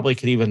think it probably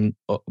could even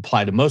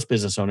apply to most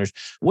business owners.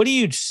 What do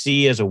you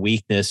see as a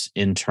weakness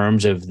in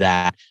terms of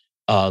that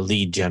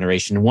lead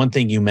generation? One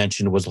thing you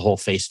mentioned was the whole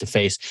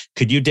face-to-face.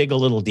 Could you dig a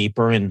little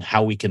deeper in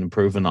how we can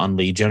improve on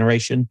lead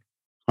generation?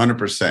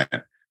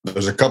 100%.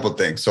 There's a couple of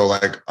things. So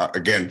like,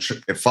 again,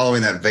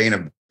 following that vein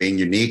of being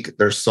unique,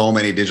 there's so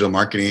many digital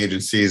marketing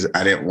agencies.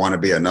 I didn't want to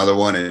be another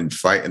one and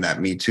fight in that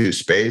Me Too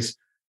space.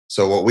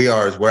 So what we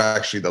are is we're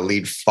actually the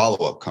lead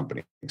follow-up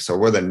company. So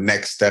we're the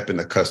next step in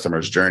the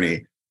customer's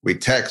journey. We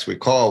text, we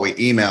call, we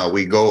email,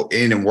 we go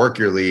in and work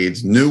your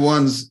leads, new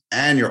ones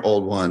and your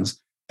old ones,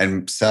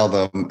 and sell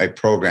them a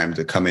program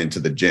to come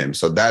into the gym.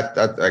 So that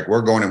like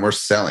we're going and we're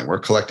selling, we're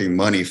collecting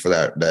money for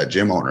that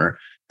gym owner.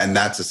 And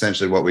that's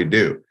essentially what we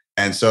do.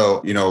 And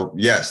so,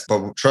 yes,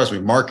 but trust me,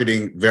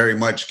 marketing very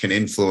much can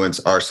influence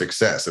our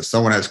success. If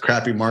someone has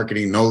crappy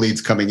marketing, no leads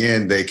coming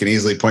in, they can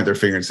easily point their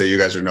finger and say, you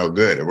guys are no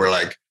good. And we're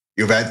like,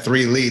 you've had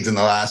 3 leads in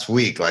the last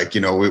week. Like,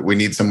 we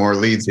need some more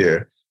leads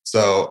here.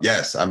 So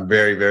yes, I'm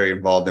very, very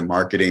involved in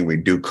marketing. We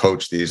do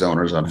coach these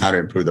owners on how to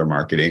improve their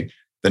marketing.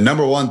 The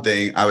number one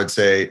thing I would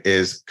say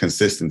is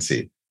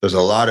consistency. There's a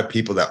lot of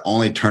people that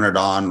only turn it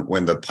on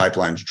when the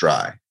pipeline's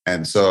dry.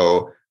 And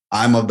so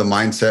I'm of the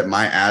mindset,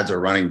 my ads are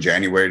running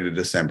January to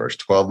December. It's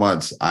 12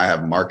 months. I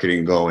have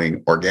marketing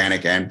going,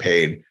 organic and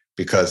paid,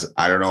 because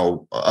I don't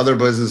know other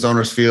business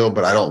owners feel,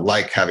 but I don't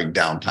like having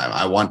downtime.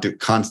 I want to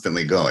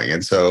constantly going.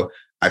 And so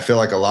I feel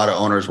like a lot of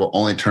owners will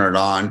only turn it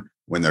on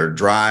when they're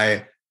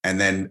dry. And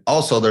then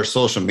also their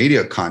social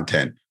media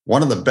content.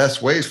 One of the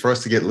best ways for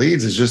us to get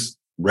leads is just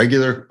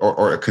regular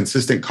or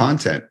consistent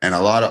content. And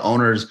a lot of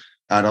owners,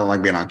 I don't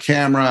like being on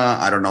camera.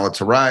 I don't know what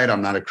to write.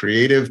 I'm not a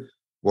creative.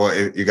 Well,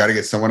 you got to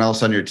get someone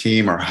else on your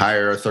team or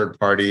hire a third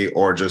party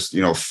or just,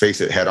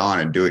 face it head on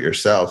and do it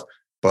yourself.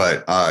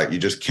 But you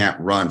just can't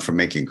run from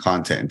making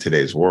content in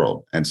today's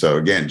world. And so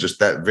again, just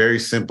that very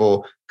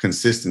simple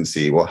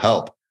consistency will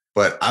help.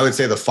 But I would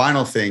say the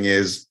final thing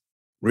is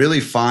really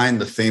find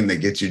the thing that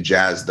gets you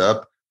jazzed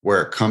up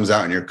where it comes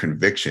out in your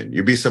conviction.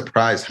 You'd be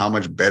surprised how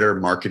much better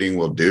marketing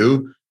will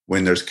do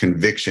when there's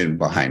conviction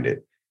behind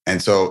it.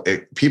 And so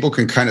people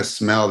can kind of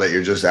smell that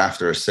you're just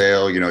after a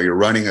sale. You're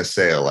running a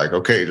sale like,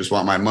 okay, you just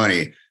want my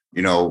money.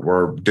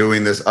 We're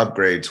doing this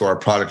upgrade to our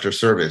product or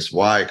service.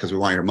 Why? Because we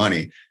want your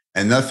money.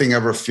 And nothing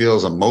ever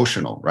feels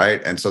emotional,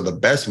 right? And so the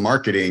best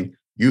marketing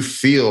you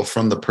feel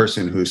from the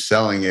person who's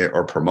selling it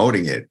or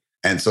promoting it.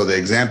 And so the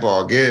example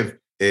I'll give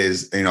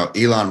is,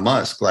 Elon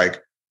Musk,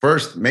 like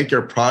first make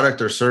your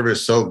product or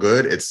service so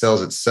good, it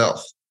sells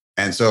itself.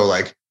 And so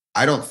like,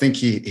 I don't think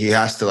he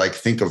has to like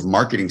think of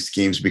marketing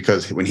schemes,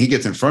 because when he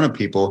gets in front of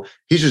people,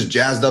 he's just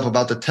jazzed up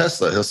about the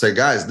Tesla. He'll say,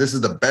 guys, this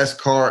is the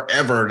best car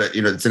ever. That,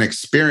 it's an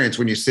experience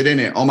when you sit in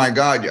it. Oh my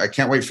God, I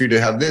can't wait for you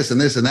to have this and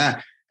this and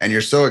that. And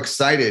you're so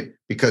excited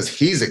because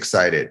he's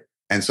excited.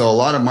 And so a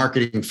lot of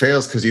marketing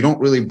fails because you don't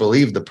really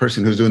believe the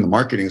person who's doing the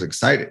marketing is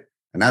excited.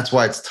 And that's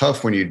why it's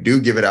tough when you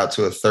do give it out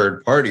to a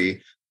third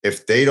party.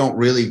 If they don't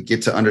really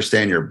get to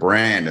understand your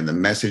brand and the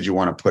message you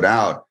want to put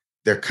out,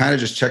 they're kind of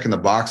just checking the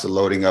box of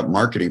loading up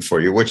marketing for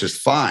you, which is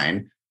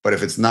fine. But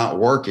if it's not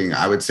working,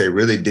 I would say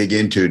really dig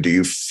into, do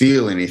you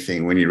feel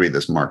anything when you read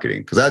this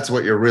marketing? Because that's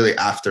what you're really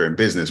after in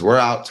business. We're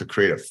out to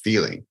create a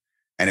feeling.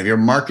 And if your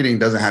marketing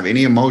doesn't have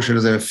any emotion,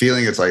 doesn't have a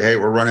feeling, it's like, hey,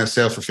 we're running a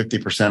sale for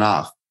 50%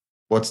 off.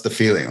 What's the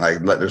feeling?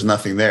 Like, there's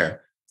nothing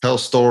there. Tell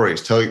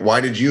stories. Why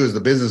did you as the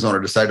business owner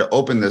decide to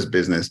open this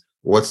business?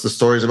 What's the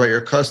stories about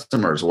your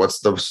customers? What's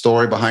the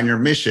story behind your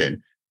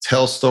mission?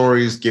 Tell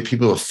stories, get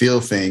people to feel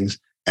things,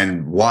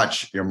 and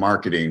watch your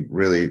marketing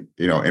really,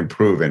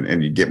 improve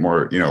and you get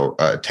more,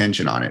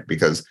 attention on it,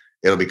 because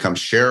it'll become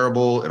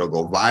shareable. It'll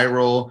go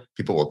viral.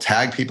 People will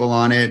tag people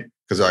on it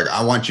because like,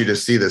 I want you to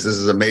see this. This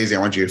is amazing.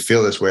 I want you to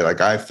feel this way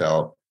like I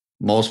felt.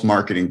 Most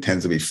marketing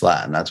tends to be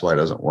flat, and that's why it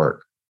doesn't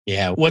work.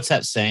 Yeah. What's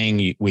that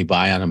saying? We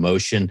buy on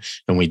emotion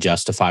and we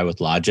justify with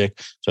logic.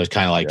 So it's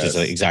kind of like just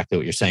exactly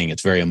what you're saying.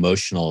 It's very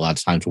emotional a lot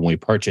of times when we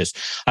purchase.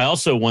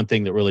 One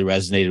thing that really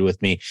resonated with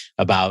me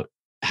about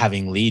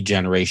having lead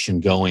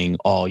generation going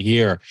all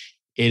year,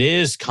 it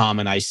is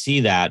common. I see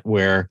that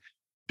where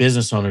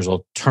business owners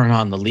will turn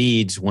on the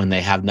leads when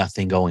they have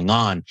nothing going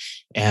on.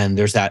 And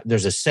there's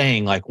a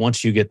saying like,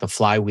 once you get the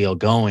flywheel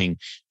going,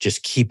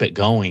 just keep it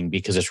going,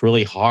 because it's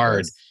really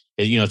hard.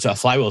 It's a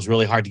flywheel is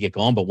really hard to get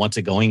going, but once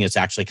it's going, it's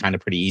actually kind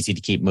of pretty easy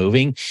to keep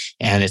moving.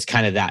 And it's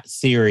kind of that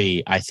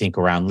theory, I think,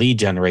 around lead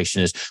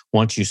generation is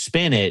once you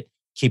spin it,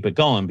 keep it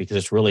going, because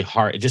it's really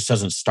hard. It just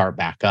doesn't start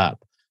back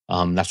up.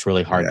 That's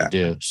really hard to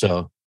do.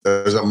 So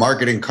there's a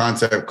marketing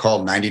concept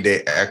called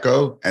 90-day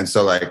echo. And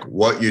so like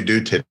what you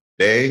do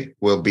today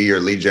will be your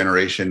lead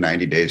generation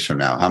 90 days from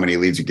now, how many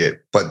leads you get.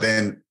 But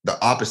then the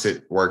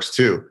opposite works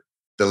too.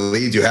 The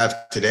leads you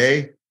have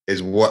today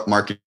is what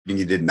marketing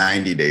you did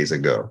 90 days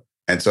ago.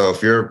 And so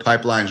if your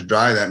pipeline's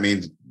dry, that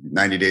means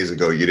 90 days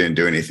ago, you didn't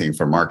do anything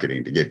for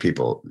marketing to get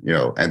people,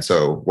 and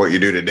so what you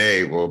do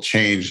today will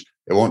change.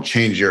 It won't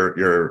change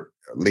your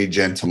lead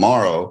gen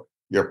tomorrow.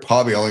 You're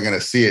probably only going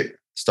to see it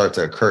start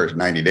to occur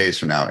 90 days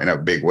from now in a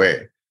big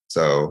way.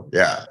 So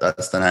yeah,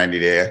 that's the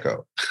 90-day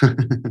echo.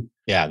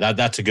 Yeah,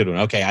 that's a good one.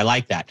 Okay, I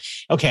like that.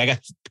 Okay, I got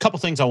a couple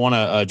things I want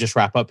to just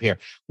wrap up here.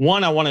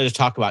 One, I wanted to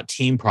talk about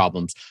team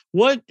problems.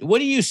 What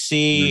do you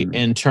see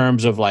in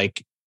terms of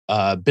like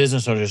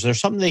business owners? Is there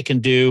something they can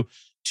do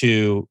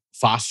to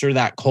foster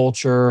that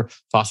culture,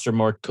 foster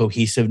more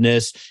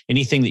cohesiveness?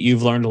 Anything that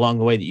you've learned along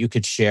the way that you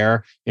could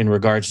share in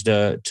regards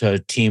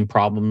to team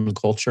problem and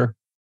culture?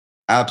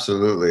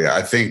 Absolutely.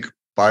 I think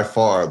by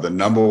far the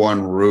number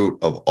one root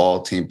of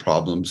all team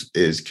problems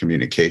is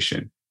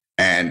communication.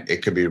 And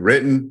it could be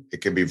written,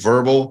 it could be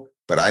verbal,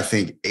 but I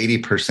think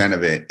 80%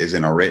 of it is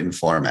in a written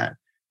format.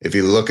 If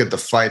you look at the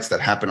fights that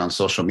happen on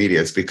social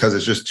media, it's because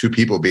it's just two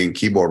people being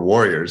keyboard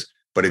warriors.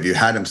 But if you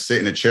had them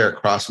sit in a chair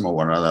across from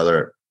one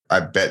another,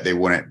 I bet they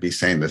wouldn't be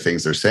saying the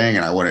things they're saying.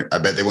 And I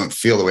bet they wouldn't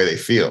feel the way they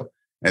feel.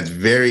 And it's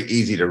very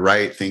easy to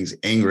write things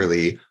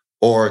angrily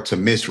or to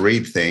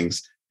misread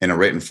things in a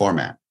written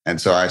format.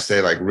 And so I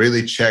say, like,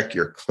 really check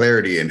your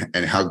clarity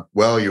and how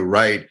well you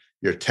write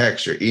your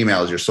text, your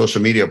emails, your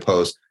social media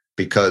posts,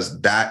 because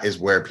that is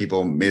where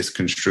people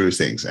misconstrue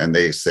things. And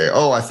they say,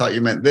 oh, I thought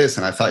you meant this,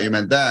 and I thought you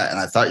meant that, and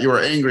I thought you were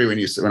angry when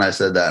I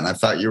said that, and I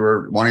thought you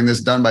were wanting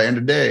this done by end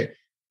of day.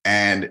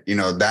 And,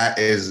 that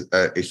is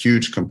a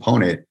huge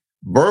component.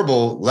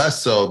 Verbal, less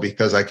so,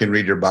 because I can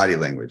read your body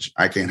language.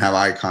 I can have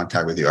eye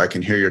contact with you. I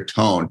can hear your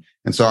tone.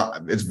 And so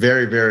it's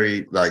very,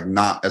 very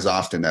not as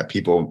often that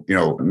people,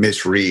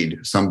 misread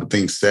some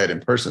things said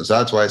in person. So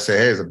that's why I say,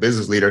 hey, as a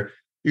business leader,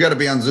 you got to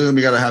be on Zoom.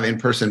 You got to have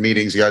in-person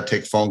meetings. You got to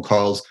take phone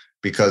calls,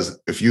 because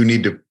if you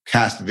need to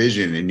cast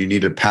vision and you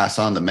need to pass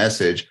on the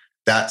message,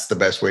 that's the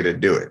best way to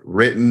do it.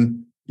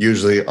 Written,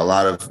 usually a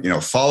lot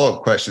of,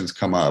 follow-up questions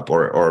come up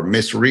or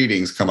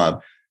misreadings come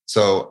up.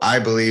 So I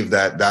believe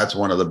that that's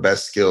one of the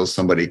best skills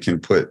somebody can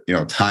put,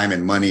 time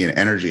and money and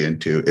energy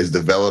into, is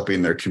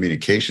developing their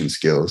communication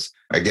skills.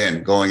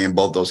 Again, going in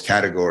both those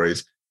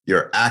categories,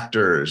 your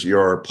actors,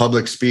 your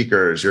public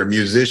speakers, your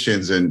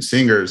musicians and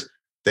singers,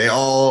 they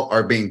all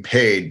are being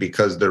paid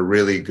because they're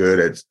really good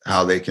at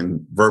how they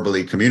can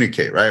verbally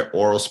communicate, right?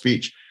 Oral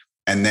speech.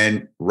 And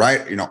then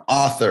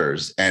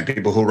authors and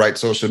people who write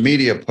social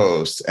media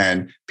posts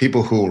and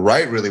people who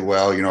write really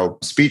well,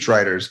 speech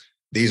writers,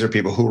 these are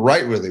people who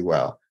write really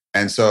well.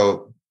 And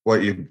so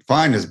what you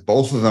find is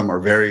both of them are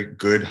very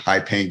good,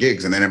 high-paying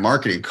gigs. And then in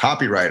marketing,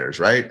 copywriters,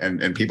 right?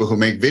 And people who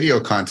make video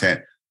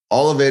content,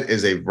 all of it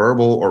is a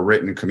verbal or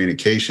written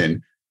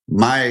communication.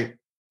 My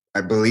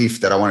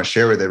belief that I want to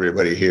share with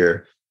everybody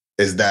here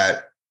is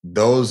that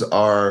those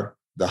are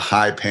the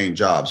high-paying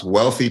jobs.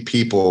 Wealthy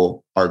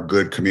people are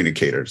good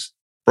communicators.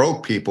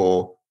 Broke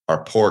people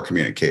are poor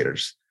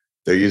communicators.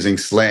 They're using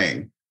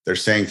slang. They're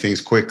saying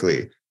things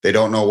quickly. They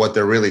don't know what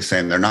they're really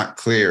saying. They're not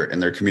clear in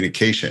their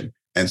communication.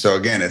 And so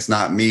again, it's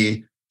not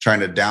me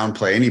trying to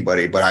downplay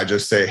anybody, but I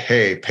just say,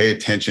 hey, pay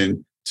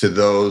attention to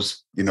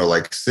those,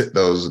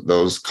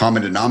 those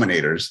common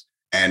denominators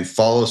and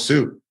follow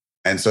suit.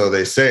 And so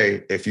they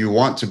say, if you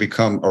want to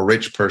become a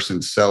rich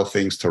person, sell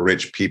things to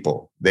rich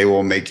people. They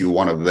will make you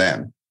one of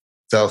them.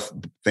 Sell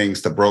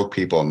things to broke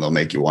people and they'll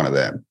make you one of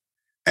them.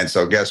 And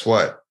so guess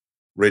what?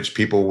 Rich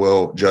people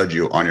will judge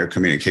you on your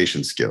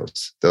communication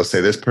skills. They'll say,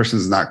 this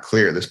person's not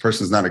clear. This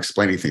person's not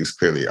explaining things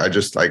clearly.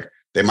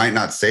 They might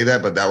not say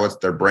that, but that's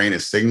what their brain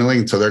is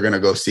signaling. So they're going to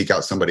go seek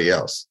out somebody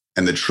else.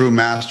 And the true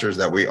masters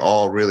that we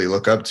all really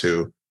look up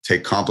to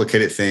take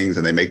complicated things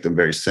and they make them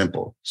very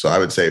simple. So I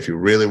would say, if you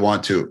really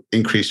want to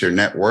increase your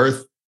net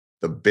worth,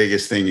 the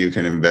biggest thing you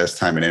can invest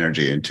time and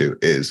energy into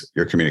is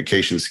your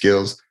communication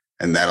skills.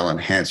 And that'll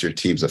enhance your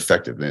team's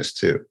effectiveness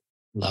too.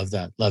 Love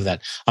that. Love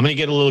that. I'm going to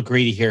get a little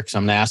greedy here because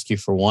I'm going to ask you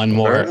for one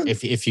more.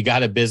 If you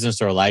got a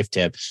business or a life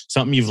tip,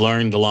 something you've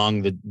learned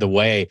along the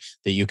way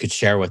that you could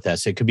share with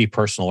us. It could be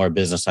personal or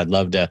business. I'd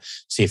love to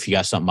see if you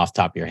got something off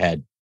the top of your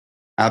head.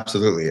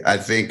 Absolutely. I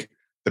think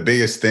the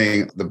biggest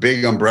thing, the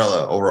big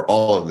umbrella over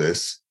all of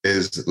this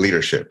is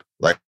leadership.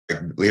 Like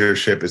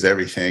leadership is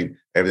everything.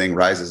 Everything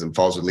rises and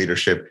falls with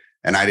leadership.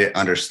 And I didn't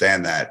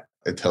understand that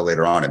until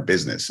later on in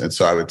business. And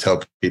so I would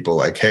tell people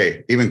like,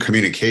 hey, even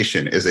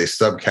communication is a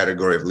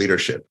subcategory of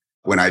leadership.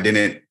 When I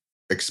didn't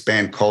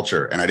expand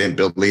culture and I didn't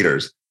build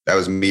leaders, that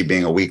was me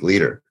being a weak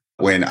leader.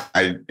 When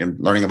I am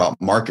learning about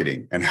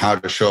marketing and how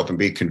to show up and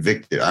be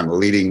convicted, I'm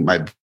leading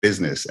my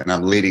business and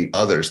I'm leading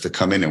others to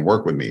come in and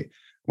work with me.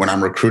 When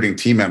I'm recruiting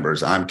team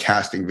members, I'm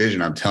casting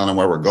vision. I'm telling them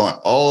where we're going.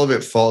 All of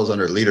it falls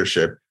under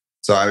leadership.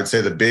 So I would say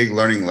the big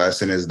learning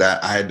lesson is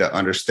that I had to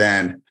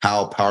understand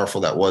how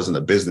powerful that was in the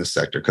business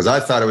sector, because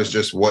I thought it was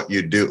just what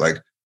you do. Like,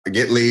 I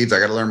get leads, I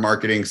got to learn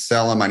marketing,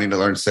 sell them, I need to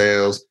learn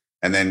sales,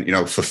 and then,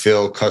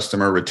 fulfill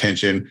customer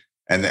retention,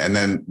 and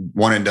then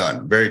one and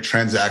done. Very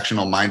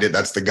transactional minded.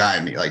 That's the guy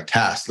in me, like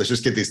tasks. Let's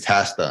just get these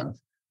tasks done.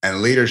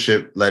 And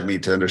leadership led me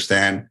to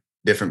understand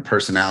different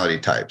personality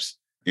types.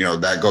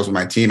 that goes with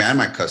my team and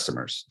my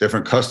customers.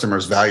 Different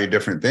customers value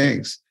different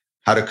things.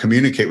 How to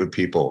communicate with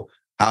people,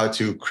 how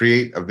to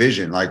create a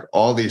vision, like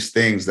all these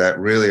things that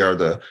really are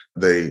the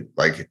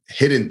like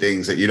hidden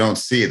things that you don't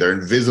see. They're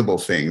invisible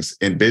things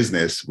in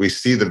business. We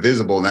see the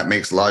visible and that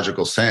makes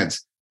logical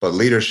sense, but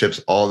leadership's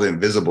all the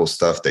invisible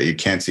stuff that you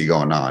can't see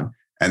going on.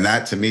 And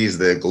that to me is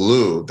the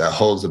glue that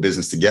holds the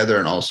business together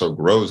and also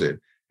grows it.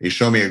 You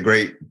show me a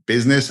great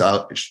business,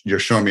 you're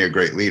showing me a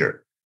great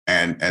leader.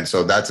 And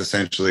so that's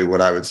essentially what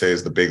I would say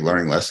is the big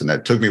learning lesson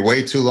that took me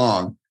way too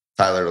long,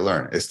 Tyler, to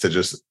learn, is to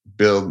just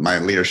build my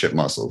leadership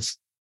muscles.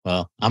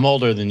 Well, I'm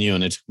older than you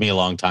and it took me a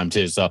long time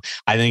too. So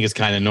I think it's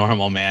kind of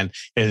normal, man.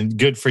 And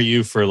good for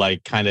you for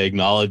like kind of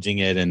acknowledging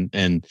it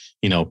and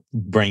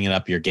bringing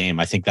up your game.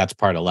 I think that's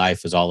part of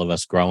life, is all of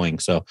us growing.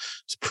 So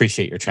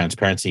appreciate your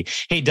transparency.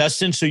 Hey,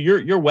 Dustin, so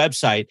your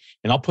website,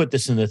 and I'll put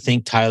this in the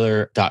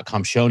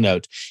thinktyler.com show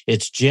notes.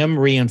 It's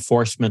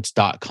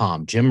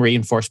gymreinforcements.com,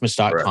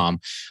 gymreinforcements.com.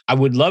 I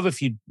would love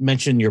if you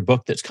mention your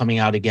book that's coming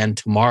out again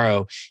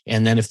tomorrow.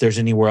 And then if there's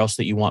anywhere else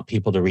that you want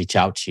people to reach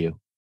out to you.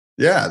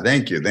 Yeah,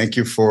 thank you. Thank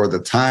you for the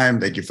time.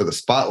 Thank you for the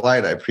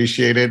spotlight. I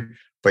appreciate it.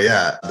 But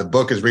yeah, the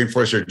book is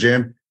Reinforce Your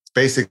Gym. It's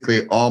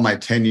basically all my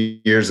 10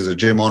 years as a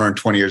gym owner and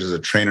 20 years as a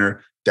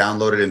trainer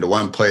downloaded into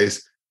one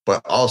place.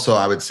 But also,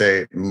 I would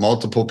say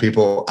multiple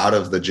people out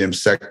of the gym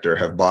sector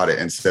have bought it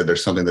and said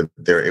there's something that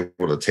they're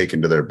able to take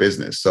into their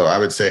business. So I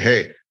would say, hey,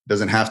 it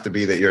doesn't have to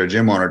be that you're a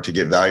gym owner to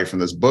get value from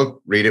this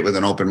book. Read it with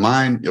an open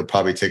mind. You'll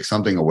probably take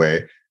something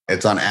away.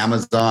 It's on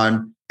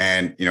Amazon,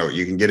 and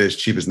you can get it as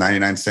cheap as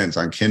 99 cents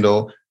on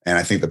Kindle. And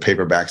I think the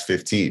paperback's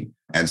 $15.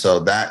 And so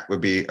that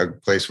would be a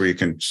place where you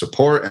can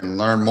support and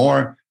learn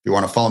more. If you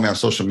want to follow me on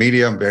social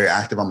media, I'm very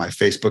active on my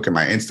Facebook and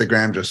my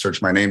Instagram. Just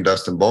search my name,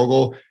 Dustin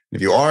Bogle.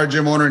 If you are a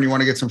gym owner and you want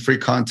to get some free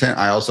content,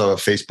 I also have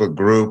a Facebook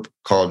group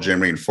called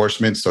Gym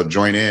Reinforcement. So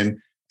join in,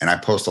 and I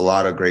post a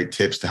lot of great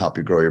tips to help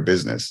you grow your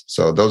business.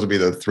 So those would be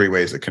the 3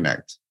 ways to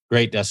connect.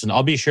 Great, Dustin.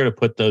 I'll be sure to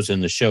put those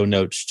in the show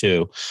notes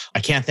too. I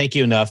can't thank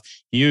you enough.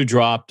 You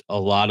dropped a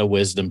lot of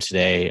wisdom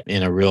today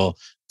in a real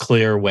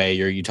clear way.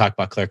 You talked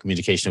about clear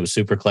communication. It was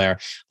super clear.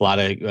 A lot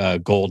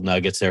of gold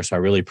nuggets there. So I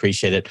really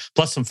appreciate it.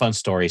 Plus some fun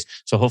stories.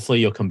 So hopefully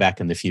you'll come back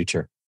in the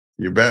future.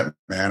 You bet,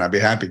 man. I'd be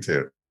happy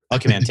to.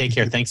 Okay, man. Take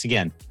care. Thanks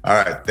again. All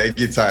right. Thank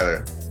you,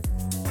 Tyler.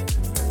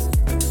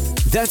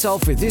 That's all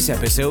for this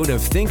episode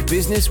of Think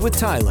Business with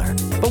Tyler.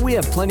 But we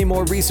have plenty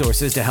more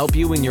resources to help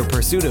you in your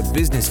pursuit of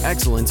business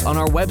excellence on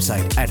our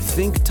website at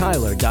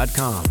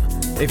thinktyler.com.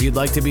 If you'd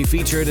like to be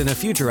featured in a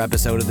future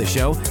episode of the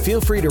show,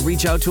 feel free to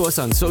reach out to us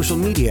on social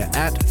media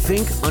at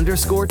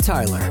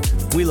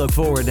think_Tyler. We look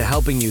forward to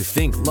helping you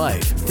think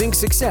life, think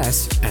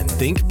success, and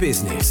think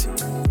business.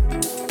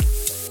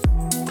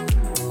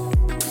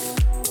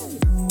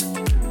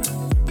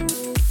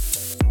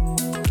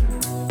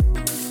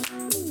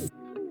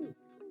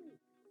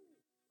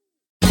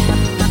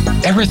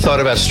 Ever thought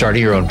about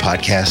starting your own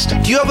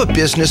podcast? Do you have a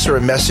business or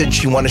a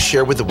message you want to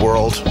share with the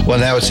world? Well,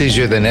 now it's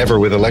easier than ever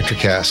with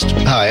Electricast.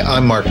 Hi,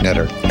 I'm Mark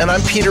Netter. And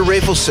I'm Peter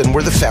Rafelson.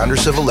 We're the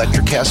founders of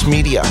Electricast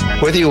Media.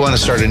 Whether you want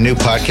to start a new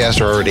podcast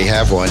or already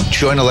have one,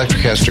 join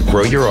Electricast to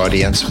grow your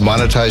audience,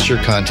 monetize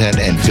your content,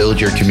 and build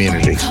your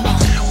community.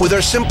 With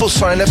our simple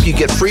sign-up, you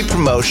get free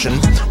promotion,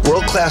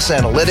 world-class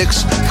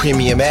analytics,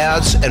 premium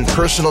ads, and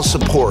personal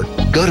support.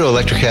 Go to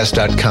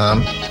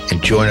electricast.com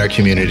and join our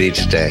community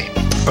today.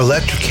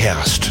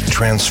 Electricast.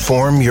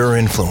 Transform your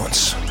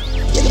influence.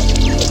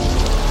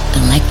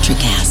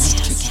 Electricast.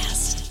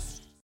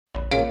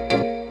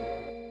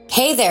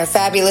 Hey there,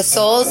 fabulous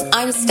souls.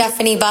 I'm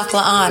Stephanie Bogle.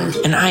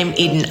 And I'm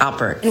Eden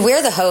Alpert. And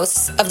we're the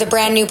hosts of the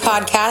brand new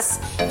podcast,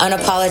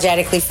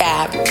 Unapologetically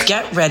Fab.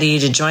 Get ready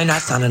to join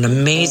us on an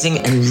amazing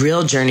and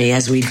real journey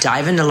as we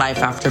dive into life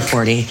after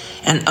 40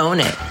 and own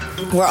it.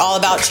 We're all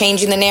about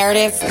changing the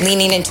narrative,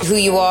 leaning into who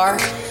you are,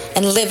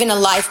 and living a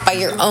life by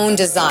your own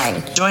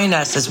design. Join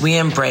us as we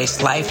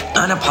embrace life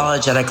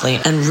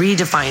unapologetically and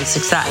redefine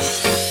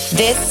success.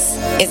 This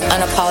is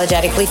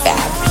Unapologetically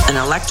Fab, an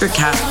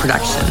Electricast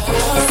production.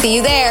 See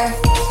you there.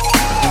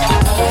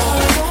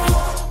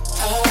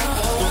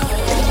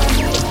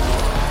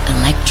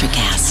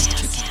 Electricast.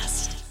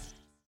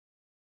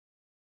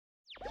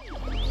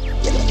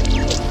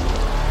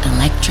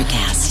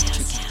 Electricast.